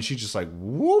love? And she's just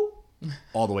whoop,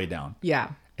 all the way down.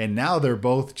 Yeah. And now they're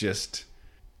both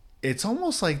it's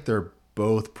almost like they're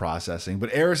both processing,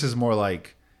 but Eris is more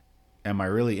am I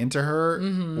really into her?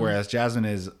 Mm-hmm. Whereas Jasmine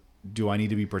is, do I need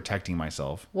to be protecting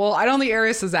myself? Well, I don't think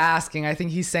Eris is asking. I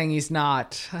think he's saying he's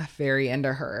not very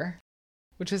into her,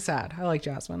 which is sad. I like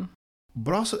Jasmine.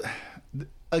 But also,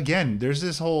 again, there's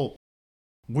this whole,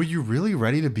 were you really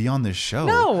ready to be on this show?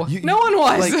 No, no one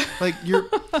was. You're,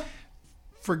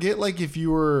 forget if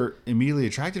you were immediately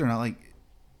attracted or not.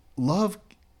 Love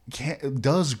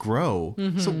does grow.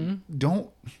 Mm-hmm. So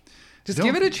don't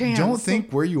give it a chance. Don't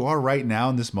think where you are right now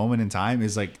in this moment in time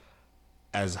is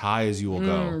as high as you will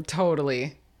go.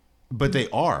 Totally. But they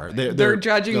are. They're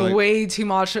judging way too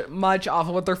much off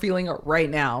of what they're feeling right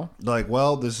now.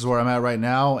 Well, this is where I'm at right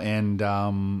now, and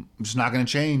I'm just not going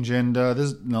to change. And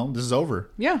this is over.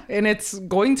 Yeah, and it's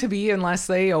going to be unless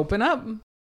they open up.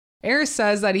 Eris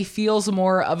says that he feels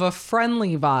more of a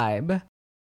friendly vibe,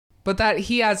 but that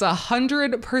he has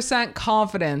 100%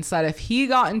 confidence that if he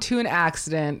got into an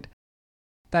accident,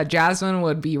 that Jasmine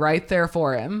would be right there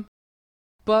for him.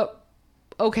 But,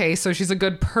 okay, so she's a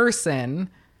good person.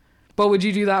 But would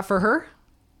you do that for her?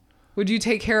 Would you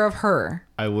take care of her?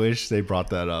 I wish they brought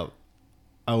that up.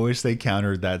 I wish they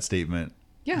countered that statement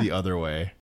the other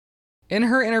way. In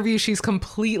her interview, she's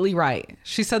completely right.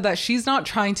 She said that she's not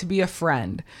trying to be a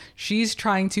friend. She's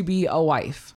trying to be a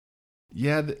wife.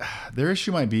 Yeah, their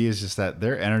issue might be is just that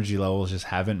their energy levels just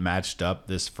haven't matched up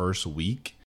this first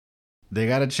week. They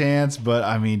got a chance, but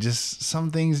I mean, just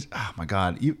some things. Oh my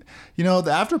God, you know,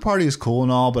 the after party is cool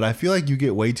and all, but I feel like you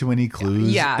get way too many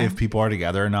clues if people are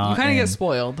together or not. You kind of get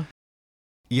spoiled.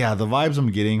 Yeah, the vibes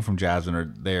I'm getting from Jasmine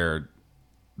are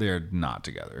they're not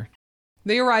together.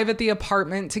 They arrive at the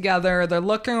apartment together. They're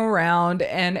looking around,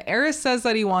 and Eris says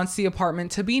that he wants the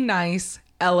apartment to be nice,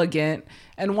 elegant,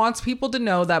 and wants people to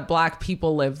know that Black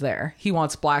people live there. He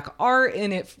wants Black art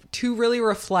in it to really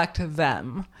reflect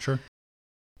them. Sure.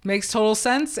 Makes total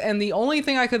sense. And the only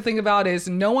thing I could think about is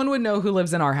no one would know who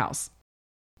lives in our house.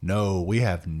 No, we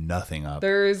have nothing up.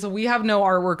 We have no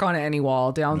artwork on any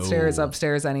wall, downstairs,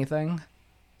 upstairs, anything.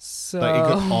 So like it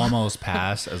could almost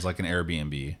pass as like an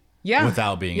Airbnb. Yeah.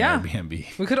 Without being an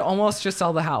Airbnb. We could almost just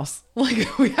sell the house.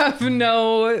 Like we have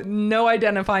no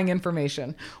identifying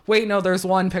information. Wait, no, there's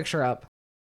one picture up.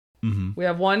 Mm-hmm. We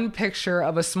have one picture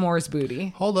of a s'mores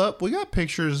booty. Hold up. We got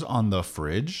pictures on the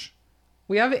fridge.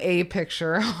 We have a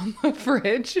picture on the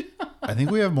fridge. I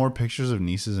think we have more pictures of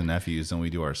nieces and nephews than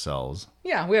we do ourselves.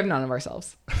 Yeah, we have none of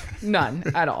ourselves. None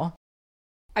at all.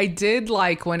 I did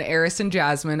like when Eris and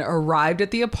Jasmine arrived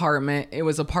at the apartment. It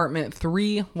was apartment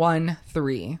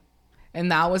 313.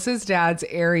 And that was his dad's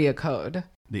area code.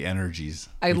 The energies.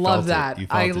 I love that.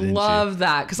 I love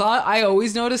that. Because I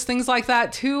always notice things like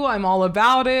that too. I'm all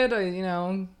about it.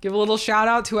 Give a little shout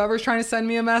out to whoever's trying to send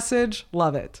me a message.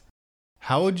 Love it.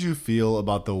 How would you feel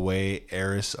about the way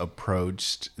Eris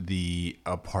approached the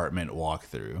apartment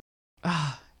walkthrough?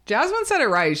 Jasmine said it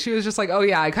right. She was just like, oh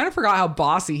yeah, I kind of forgot how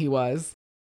bossy he was.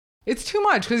 It's too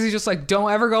much because he's just like,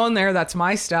 don't ever go in there. That's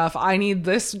my stuff. I need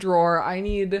this drawer. I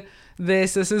need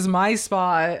this. This is my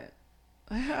spot.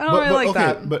 I don't really like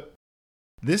that. But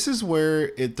this is where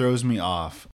it throws me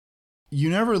off. You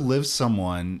never live with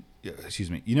someone,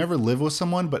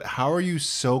 but how are you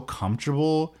so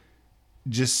comfortable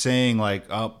just saying like,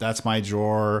 oh, that's my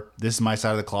drawer. This is my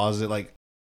side of the closet. Like,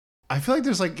 I feel like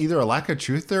there's like either a lack of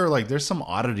truth there or like there's some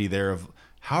oddity there of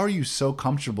how are you so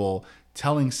comfortable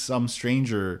telling some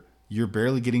stranger you're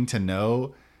barely getting to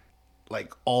know,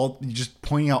 like just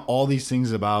pointing out all these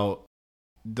things about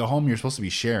the home you're supposed to be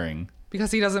sharing.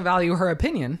 Because he doesn't value her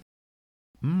opinion.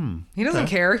 He doesn't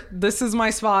care. This is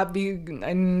my spot,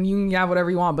 and you can have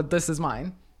whatever you want, but this is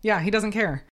mine. Yeah, he doesn't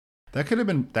care. That could have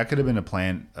been a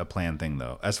planned thing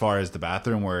though, as far as the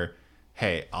bathroom where,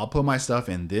 hey, I'll put my stuff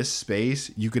in this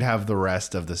space. You could have the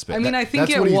rest of the space. I mean, I think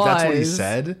that's what he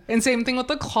said. And same thing with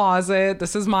the closet.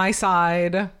 This is my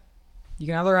side. You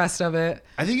can have the rest of it.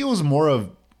 I think it was more of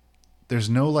there's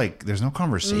no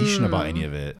conversation about any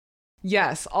of it.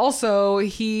 Yes. Also,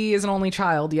 he is an only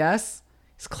child. Yes.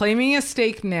 He's claiming a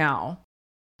stake now.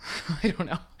 I don't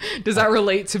know. Does that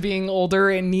relate to being older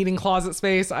and needing closet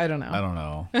space? I don't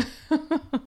know.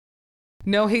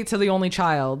 No hate to the only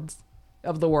child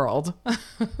of the world.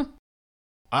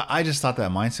 I just thought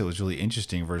that mindset was really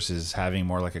interesting versus having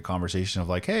more like a conversation of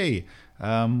like, hey,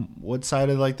 what side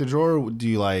of like the drawer do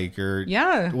you like? Or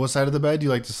what side of the bed do you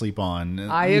like to sleep on?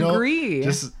 I agree. It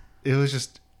was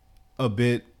just a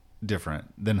bit different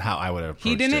than how I would have approached it.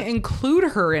 He didn't include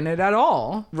her in it at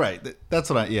all. Right. That's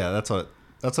what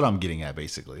I'm getting at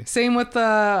basically. Same with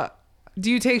do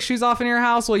you take shoes off in your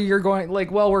house? Well, we're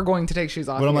going to take shoes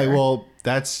off. But I'm like, well,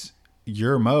 that's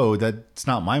your mode. That's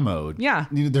not my mode. Yeah.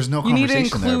 There's no conversation there. You need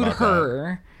to include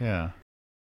her. That. Yeah.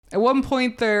 At one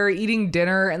point, they're eating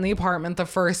dinner in the apartment the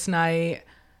first night.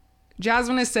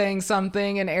 Jasmine is saying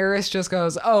something, and Eris just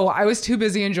goes, oh, I was too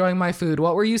busy enjoying my food.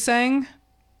 What were you saying?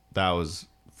 That was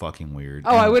fucking weird.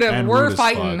 Oh, I would have. We're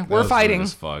fighting. We're fighting.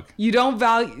 Fuck. You don't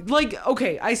value. Like,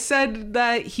 okay, I said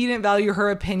that he didn't value her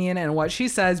opinion and what she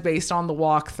says based on the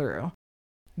walkthrough.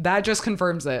 That just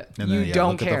confirms it. And then, you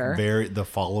don't care. The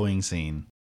following scene.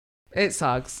 It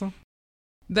sucks.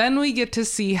 Then we get to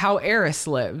see how Eris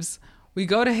lives. We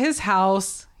go to his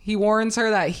house. He warns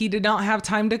her that he did not have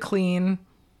time to clean.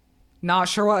 Not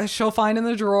sure what she'll find in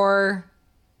the drawer.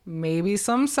 Maybe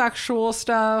some sexual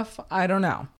stuff. I don't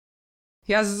know.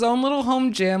 He has his own little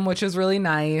home gym, which is really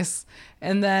nice.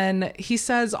 And then he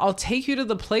says, I'll take you to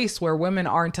the place where women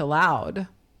aren't allowed.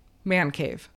 Man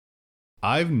cave.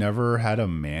 I've never had a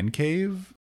man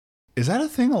cave. Is that a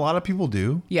thing a lot of people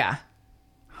do? Yeah.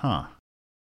 Huh.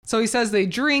 So he says they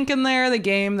drink in there, they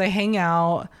game, they hang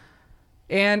out.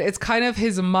 And it's kind of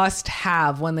his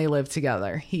must-have when they live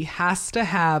together. He has to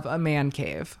have a man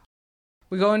cave.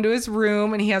 We go into his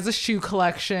room and he has a shoe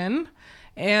collection.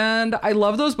 And I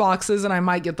love those boxes, and I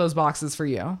might get those boxes for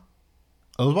you.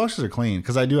 Those boxes are clean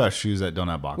because I do have shoes that don't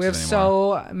have boxes We have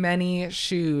anymore. so many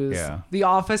shoes. Yeah. The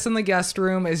office and the guest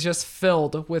room is just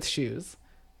filled with shoes.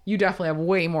 You definitely have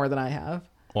way more than I have.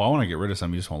 Well, I want to get rid of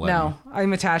some. You just won't let me. No,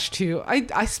 I'm attached to.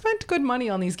 I spent good money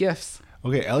on these gifts.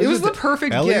 Okay, Ellie's It was the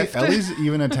perfect gift. Ellie's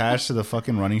even attached to the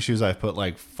fucking running shoes I've put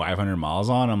like 500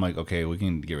 miles on. I'm like, okay, we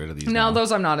can get rid of these No, now.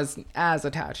 those I'm not as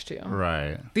attached to.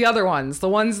 Right. The other ones, the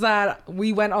ones that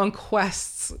we went on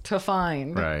quests to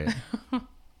find. Right.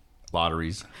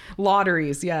 Lotteries.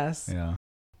 Lotteries, yes. Yeah.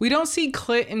 We don't see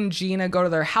Clit and Gina go to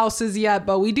their houses yet,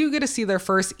 but we do get to see their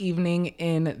first evening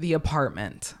in the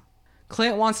apartment.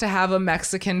 Clint wants to have a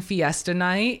Mexican fiesta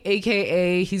night,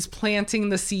 aka he's planting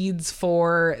the seeds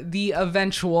for the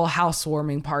eventual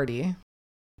housewarming party.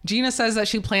 Gina says that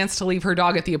she plans to leave her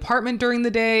dog at the apartment during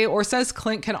the day, or says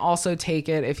Clint can also take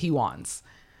it if he wants.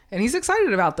 And he's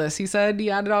excited about this. He said he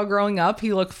had a dog growing up.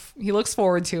 He looks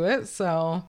forward to it.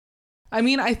 So, I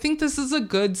mean, I think this is a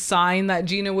good sign that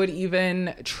Gina would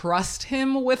even trust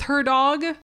him with her dog.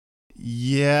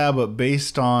 Yeah, but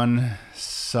based on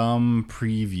some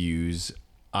previews,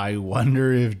 I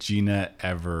wonder if Gina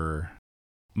ever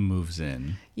moves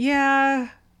in. Yeah,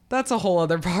 that's a whole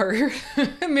other part.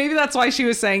 Maybe that's why she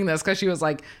was saying this, because she was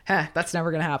like, that's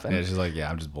never going to happen. Yeah, she's like, yeah,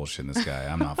 I'm just bullshitting this guy.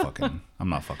 I'm not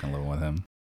fucking living with him.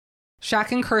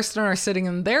 Shaq and Kirsten are sitting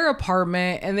in their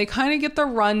apartment, and they kind of get the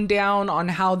rundown on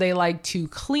how they like to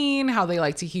clean, how they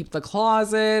like to keep the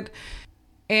closet.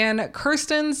 And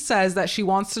Kirsten says that she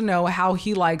wants to know how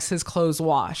he likes his clothes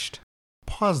washed.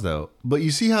 Pause though. But you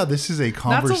see how this is a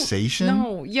conversation?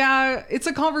 No, yeah, it's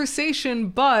a conversation,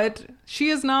 but she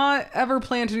has not ever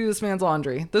planned to do this man's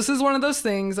laundry. This is one of those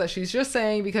things that she's just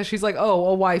saying because she's like, oh,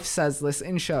 a wife says this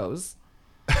in shows.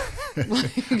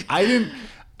 I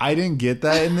didn't get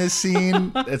that in this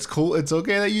scene. It's cool. It's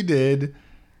okay that you did.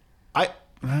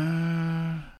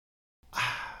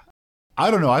 I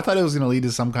don't know. I thought it was going to lead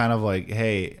to some kind of like,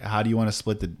 hey, how do you want to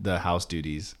split the house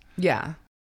duties? Yeah.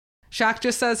 Shaq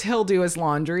just says he'll do his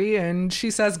laundry, and she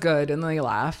says good, and they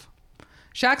laugh.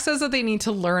 Shaq says that they need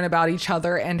to learn about each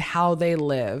other and how they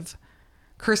live.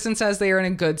 Kirsten says they are in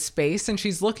a good space, and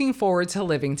she's looking forward to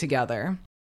living together.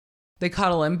 They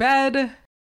cuddle in bed,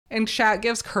 and Shaq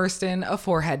gives Kirsten a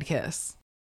forehead kiss.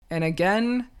 And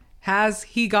again, has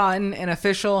he gotten an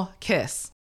official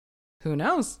kiss? Who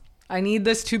knows? I need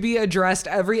this to be addressed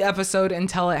every episode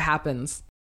until it happens.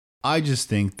 I just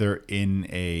think they're in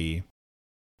a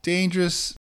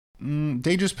dangerous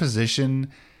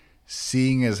position,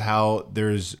 seeing as how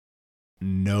there's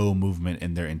no movement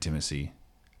in their intimacy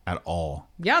at all.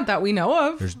 Yeah, that we know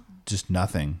of. There's just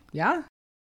nothing. Yeah.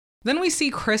 Then we see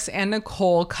Chris and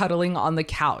Nicole cuddling on the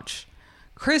couch.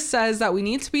 Chris says that we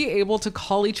need to be able to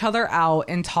call each other out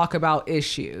and talk about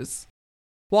issues.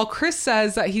 While Chris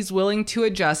says that he's willing to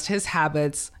adjust his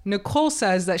habits, Nicole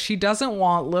says that she doesn't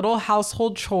want little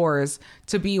household chores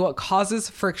to be what causes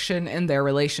friction in their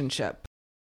relationship.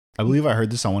 I believe I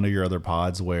heard this on one of your other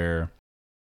pods where,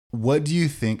 how do you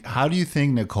think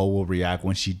Nicole will react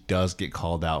when she does get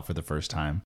called out for the first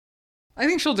time? I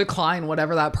think she'll decline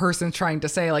whatever that person's trying to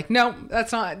say. Like, no,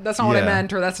 that's not what I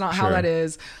meant, or that's not how that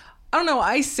is. I don't know.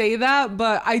 I say that,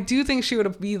 but I do think she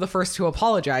would be the first to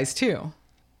apologize too.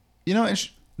 You know,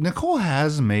 Nicole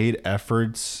has made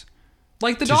efforts,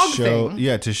 like the dog thing.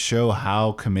 Yeah, to show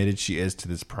how committed she is to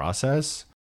this process.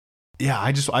 Yeah,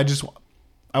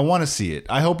 I want to see it.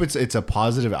 I hope it's a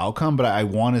positive outcome, but I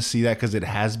want to see that because it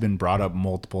has been brought up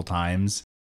multiple times.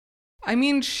 I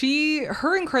mean,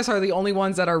 her and Chris are the only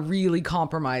ones that are really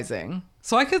compromising,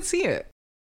 so I could see it.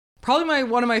 Probably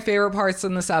one of my favorite parts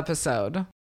in this episode.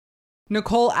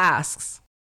 Nicole asks,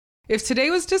 if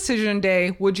today was decision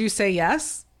day, would you say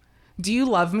yes? Do you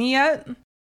love me yet?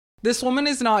 This woman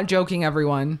is not joking,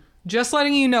 everyone. Just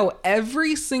letting you know,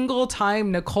 every single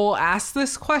time Nicole asks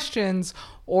this questions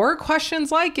or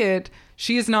questions like it,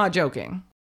 she is not joking.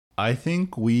 I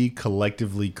think we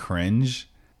collectively cringe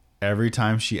every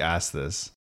time she asks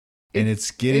this. And it's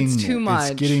too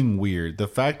much. It's getting weird. The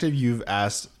fact that you've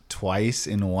asked twice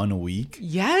in 1 week.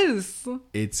 Yes.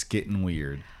 It's getting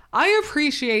weird. I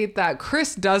appreciate that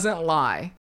Chris doesn't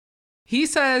lie. He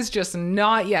says just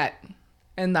not yet.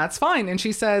 And that's fine. And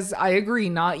she says, I agree,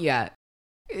 not yet.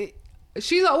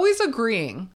 She's always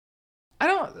agreeing.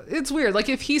 It's weird. Like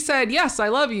if he said, yes, I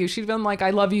love you, she'd been like, I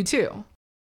love you too.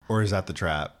 Or is that the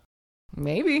trap?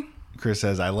 Maybe. Chris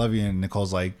says, I love you. And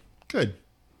Nicole's like, good.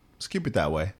 Let's keep it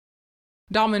that way.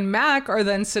 Dom and Mac are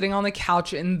then sitting on the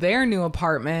couch in their new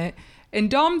apartment. And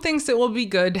Dom thinks it will be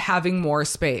good having more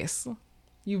space.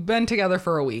 You've been together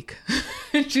for a week.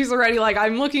 She's already like,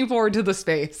 I'm looking forward to the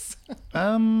space.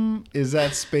 Is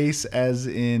that space as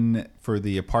in for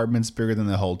the apartment's bigger than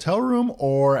the hotel room,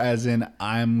 or as in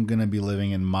I'm going to be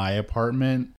living in my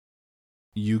apartment?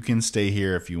 You can stay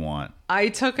here if you want. I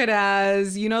took it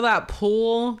as, you know, that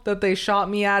pool that they shot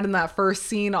me at in that first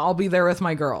scene? I'll be there with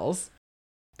my girls.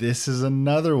 This is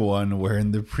another one where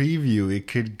in the preview it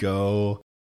could go,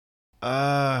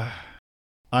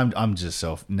 I'm just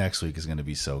so, next week is going to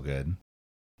be so good.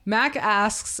 Mac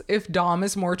asks if Dom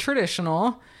is more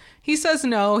traditional. He says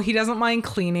no, he doesn't mind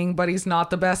cleaning, but he's not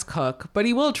the best cook, but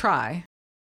he will try.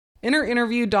 In her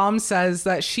interview, Dom says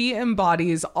that she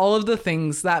embodies all of the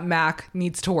things that Mac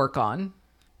needs to work on.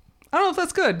 I don't know if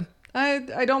that's good.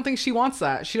 I don't think she wants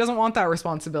that. She doesn't want that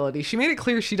responsibility. She made it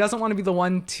clear she doesn't want to be the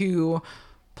one to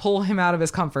pull him out of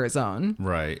his comfort zone.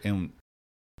 Right. And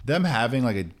them having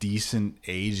like a decent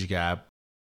age gap,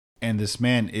 and this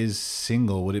man is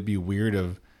single, would it be weird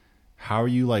of how are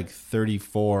you like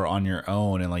 34 on your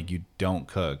own and like you don't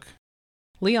cook?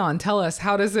 Leon, tell us,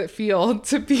 how does it feel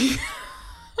to be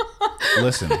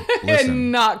listen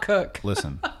and not cook?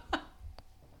 Listen.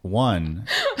 One,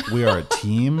 we are a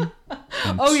team.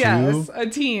 And oh, two, yes, a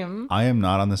team. I am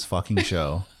not on this fucking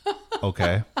show.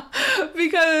 Okay.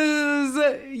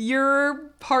 Because your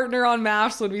partner on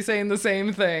MAFS would be saying the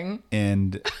same thing.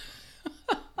 And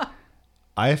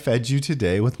I fed you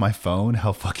today with my phone.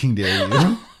 How fucking dare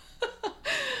you?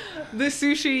 The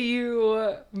sushi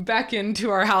you beckoned to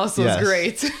our house was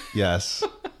great. Yes.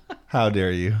 How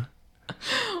dare you?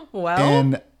 Well.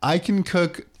 And I can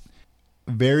cook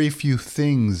very few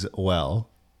things well.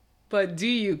 But do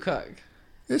you cook?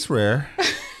 It's rare.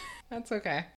 That's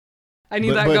okay. I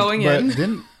knew that going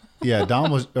in.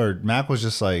 Mac was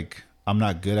just like, I'm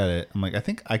not good at it. I'm like, I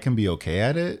think I can be okay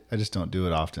at it. I just don't do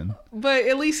it often. But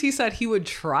at least he said he would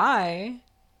try.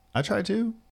 I try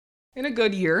too. In a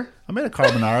good year. I made a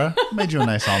carbonara. I made you a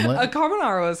nice omelet. A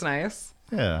carbonara was nice.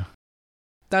 Yeah.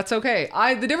 That's okay.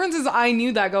 The difference is I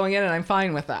knew that going in and I'm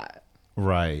fine with that.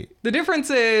 Right. The difference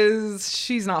is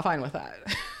she's not fine with that.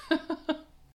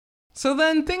 So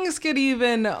then things get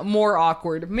even more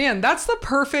awkward. Man, that's the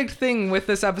perfect thing with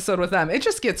this episode with them. It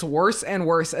just gets worse and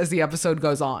worse as the episode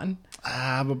goes on.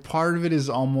 But part of it is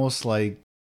almost like,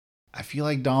 I feel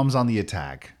like Dom's on the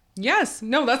attack. Yes.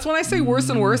 No, that's when I say worse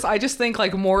and worse. I just think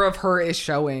like more of her is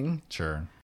showing. Sure.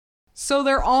 So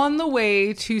they're on the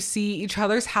way to see each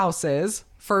other's houses.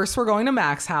 First, we're going to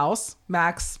Mac's house,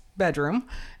 Mac's bedroom.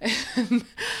 And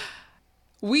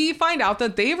we find out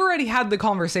that they've already had the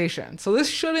conversation. So this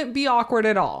shouldn't be awkward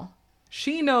at all.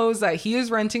 She knows that he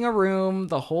is renting a room,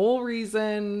 the whole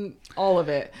reason, all of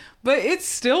it. But it's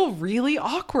still really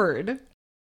awkward.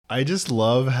 I just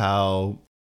love how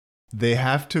they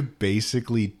have to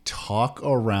basically talk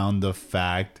around the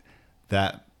fact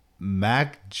that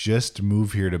Mac just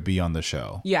moved here to be on the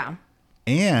show. Yeah.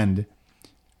 And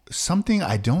something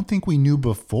I don't think we knew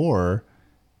before,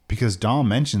 because Dom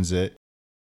mentions it,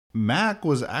 Mac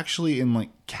was actually in like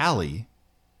Cali,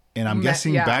 and I'm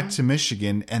guessing back to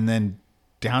Michigan and then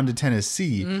down to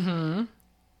Tennessee. Mm-hmm.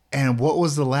 And what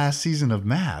was the last season of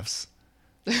MAFS?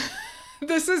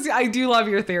 I do love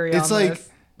your theory on this. It's like,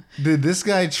 did this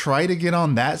guy try to get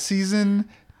on that season?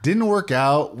 Didn't work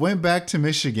out, went back to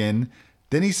Michigan.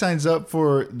 Then he signs up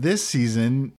for this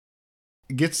season,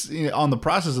 gets on the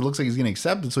process. It looks like he's getting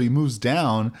accepted. So he moves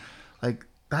down. Like,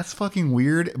 that's fucking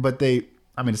weird. But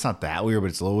it's not that weird, but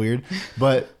it's a little weird.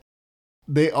 But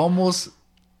they almost,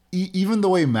 even the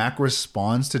way Mac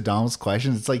responds to Dom's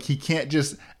questions, it's like he can't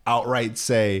just outright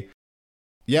say,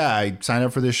 yeah, I signed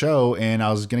up for this show and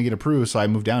I was going to get approved, so I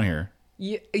moved down here.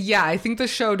 Yeah, I think the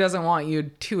show doesn't want you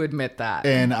to admit that.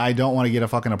 And I don't want to get a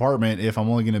fucking apartment if I'm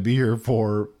only going to be here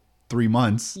for 3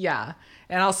 months. Yeah.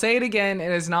 And I'll say it again,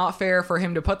 it is not fair for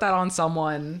him to put that on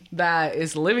someone that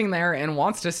is living there and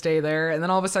wants to stay there. And then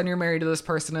all of a sudden you're married to this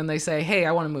person and they say, hey,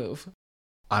 I want to move.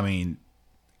 I mean,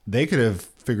 they could have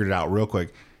figured it out real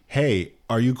quick. Hey,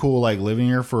 are you cool like living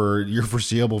here for your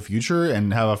foreseeable future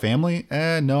and have a family? No,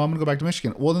 I'm going to go back to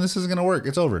Michigan. Well, then this isn't going to work.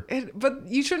 It's over. But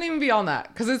you shouldn't even be on that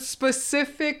because it's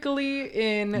specifically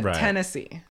in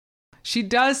Tennessee. She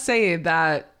does say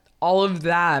that all of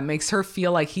that makes her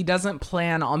feel like he doesn't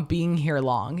plan on being here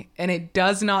long, and it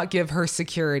does not give her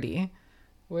security,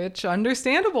 which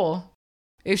understandable.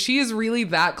 If she is really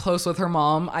that close with her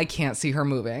mom, I can't see her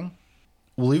moving.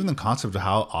 Well, even the concept of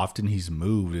how often he's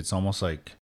moved, it's almost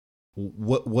like,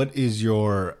 what is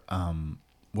your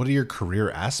what are your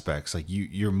career aspects? Like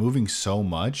you're moving so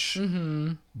much.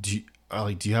 Mm-hmm. Do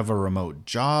you have a remote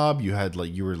job? You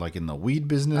were like in the weed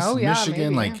business in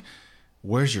Michigan, maybe. like.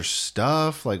 where's your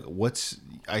stuff? Like,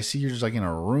 I see you're just like in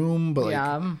a room, but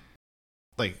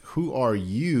like who are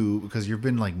you? Because you've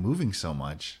been like moving so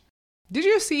much. Did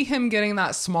you see him getting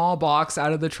that small box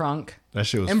out of the trunk? That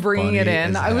shit was and bringing it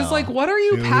in. I was like, what are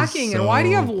you packing? And why do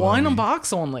you have one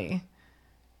box only?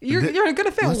 You're going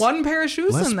to fit one pair of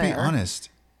shoes in there. Let's be honest.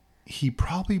 He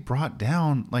probably brought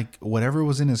down like whatever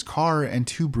was in his car and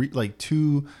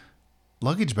two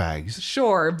luggage bags.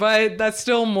 Sure, but that's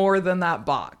still more than that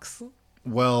box.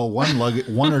 Well,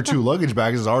 one or two luggage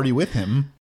bags is already with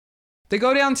him. They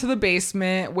go down to the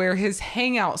basement where his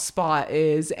hangout spot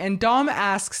is, and Dom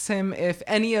asks him if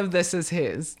any of this is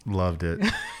his. Loved it.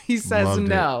 He says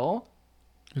no.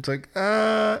 It's like,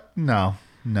 no.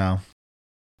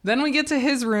 Then we get to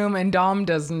his room, and Dom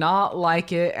does not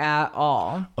like it at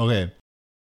all. Okay.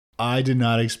 I did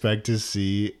not expect to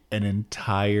see an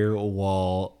entire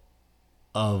wall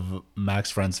of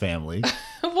Mac's friend's family.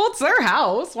 Well, it's their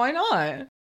house. Why not?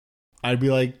 I'd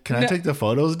be like, can I take the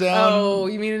photos down? Oh,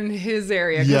 you mean in his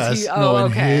area? Yes.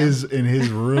 In his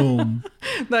room.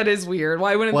 That is weird.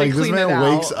 Why wouldn't they clean it out? This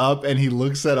man wakes up and he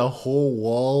looks at a whole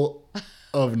wall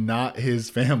of not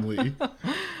his family.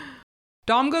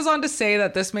 Dom goes on to say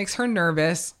that this makes her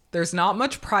nervous. There's not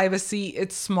much privacy.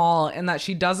 It's small and that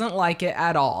she doesn't like it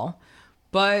at all.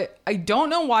 But I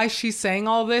don't know why she's saying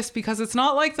all this because it's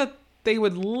not like that they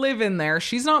would live in there.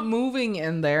 She's not moving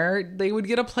in there. They would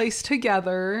get a place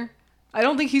together. I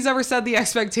don't think he's ever said the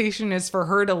expectation is for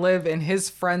her to live in his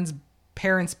friend's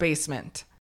parents' basement.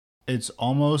 It's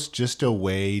almost just a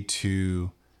way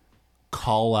to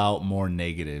call out more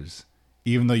negatives.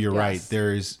 Even though you're right,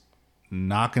 there's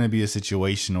not going to be a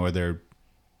situation where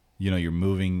you're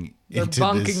moving into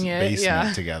this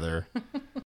basement together.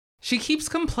 She keeps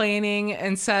complaining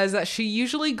and says that she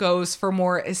usually goes for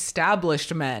more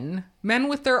established men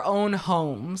with their own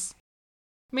homes.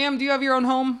 Ma'am, do you have your own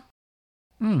home?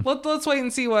 Let's wait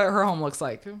and see what her home looks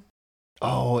like.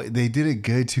 Oh, they did it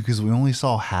good too because we only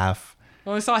saw half.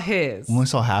 We only saw his. We only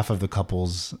saw half of the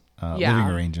couple's living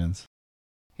arrangements.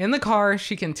 In the car,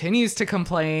 she continues to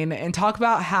complain and talk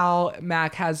about how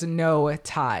Mac has no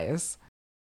ties.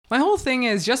 My whole thing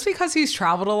is just because he's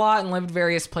traveled a lot and lived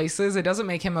various places, it doesn't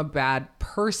make him a bad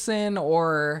person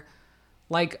or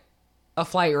like a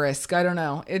flight risk. I don't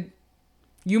know.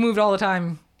 You moved all the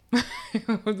time.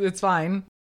 It's fine.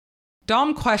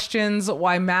 Dom questions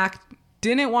why Mac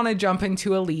didn't want to jump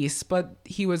into a lease, but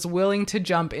he was willing to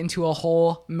jump into a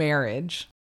whole marriage.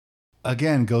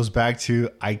 Again, goes back to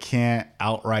I can't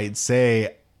outright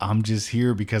say I'm just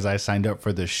here because I signed up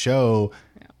for the show.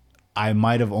 Yeah. I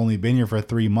might have only been here for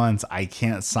 3 months. I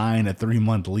can't sign a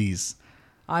 3-month lease.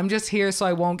 I'm just here so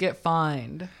I won't get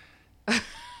fined.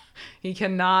 He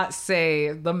cannot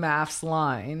say the maths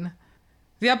line.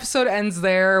 The episode ends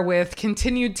there with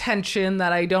continued tension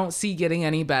that I don't see getting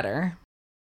any better.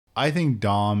 I think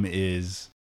Dom is,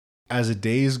 as the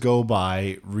days go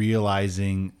by,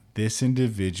 realizing this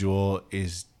individual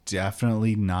is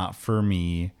definitely not for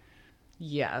me.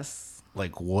 Yes.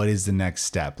 Like, what is the next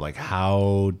step? Like,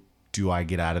 how do I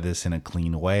get out of this in a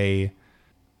clean way?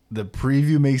 The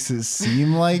preview makes it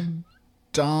seem like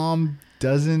Dom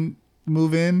doesn't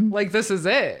move in. Like, this is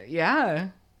it. Yeah.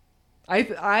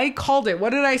 I called it. What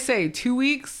did I say? 2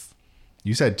 weeks?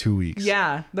 You said 2 weeks.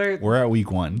 Yeah. We're at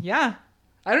week 1. Yeah.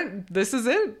 This is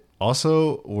it.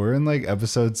 Also, we're in like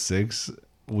episode 6,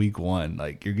 week 1.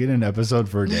 Like, you're getting an episode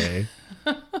per day.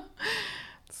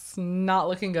 It's not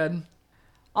looking good.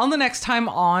 On the next time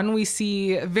on, we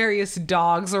see various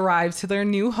dogs arrive to their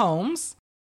new homes.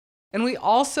 And we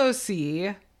also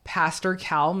see Pastor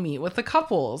Cal meet with the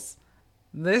couples.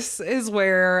 This is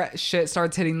where shit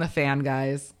starts hitting the fan,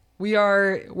 guys.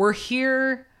 We're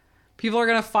here. People are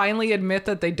going to finally admit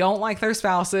that they don't like their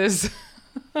spouses.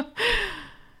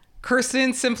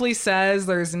 Kirsten simply says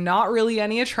there's not really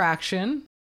any attraction.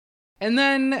 And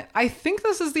then I think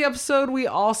this is the episode we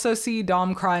also see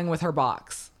Dom crying with her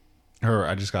box. Her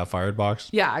I just got fired box?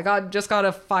 Yeah, I just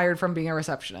got fired from being a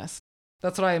receptionist.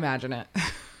 That's what I imagine it.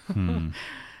 And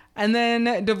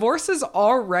then divorce is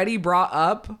already brought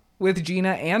up with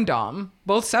Gina and Dom,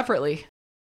 both separately.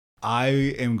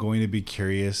 I am going to be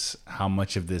curious how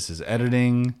much of this is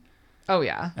editing. Oh,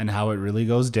 yeah. And how it really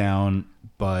goes down.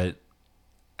 But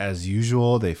as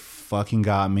usual, they fucking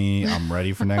got me. I'm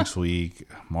ready for next week.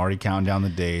 I'm already counting down the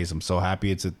days. I'm so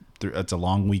happy it's a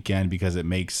long weekend because it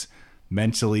makes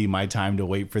mentally my time to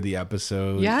wait for the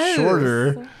episode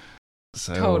shorter.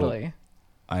 So totally.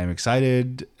 I am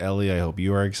excited. Ellie, I hope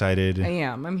you are excited. I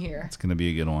am. I'm here. It's going to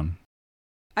be a good one.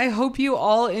 I hope you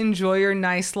all enjoy your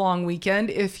nice long weekend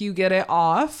if you get it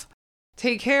off.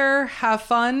 Take care, have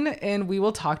fun, and we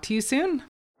will talk to you soon.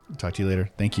 Talk to you later.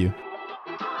 Thank you.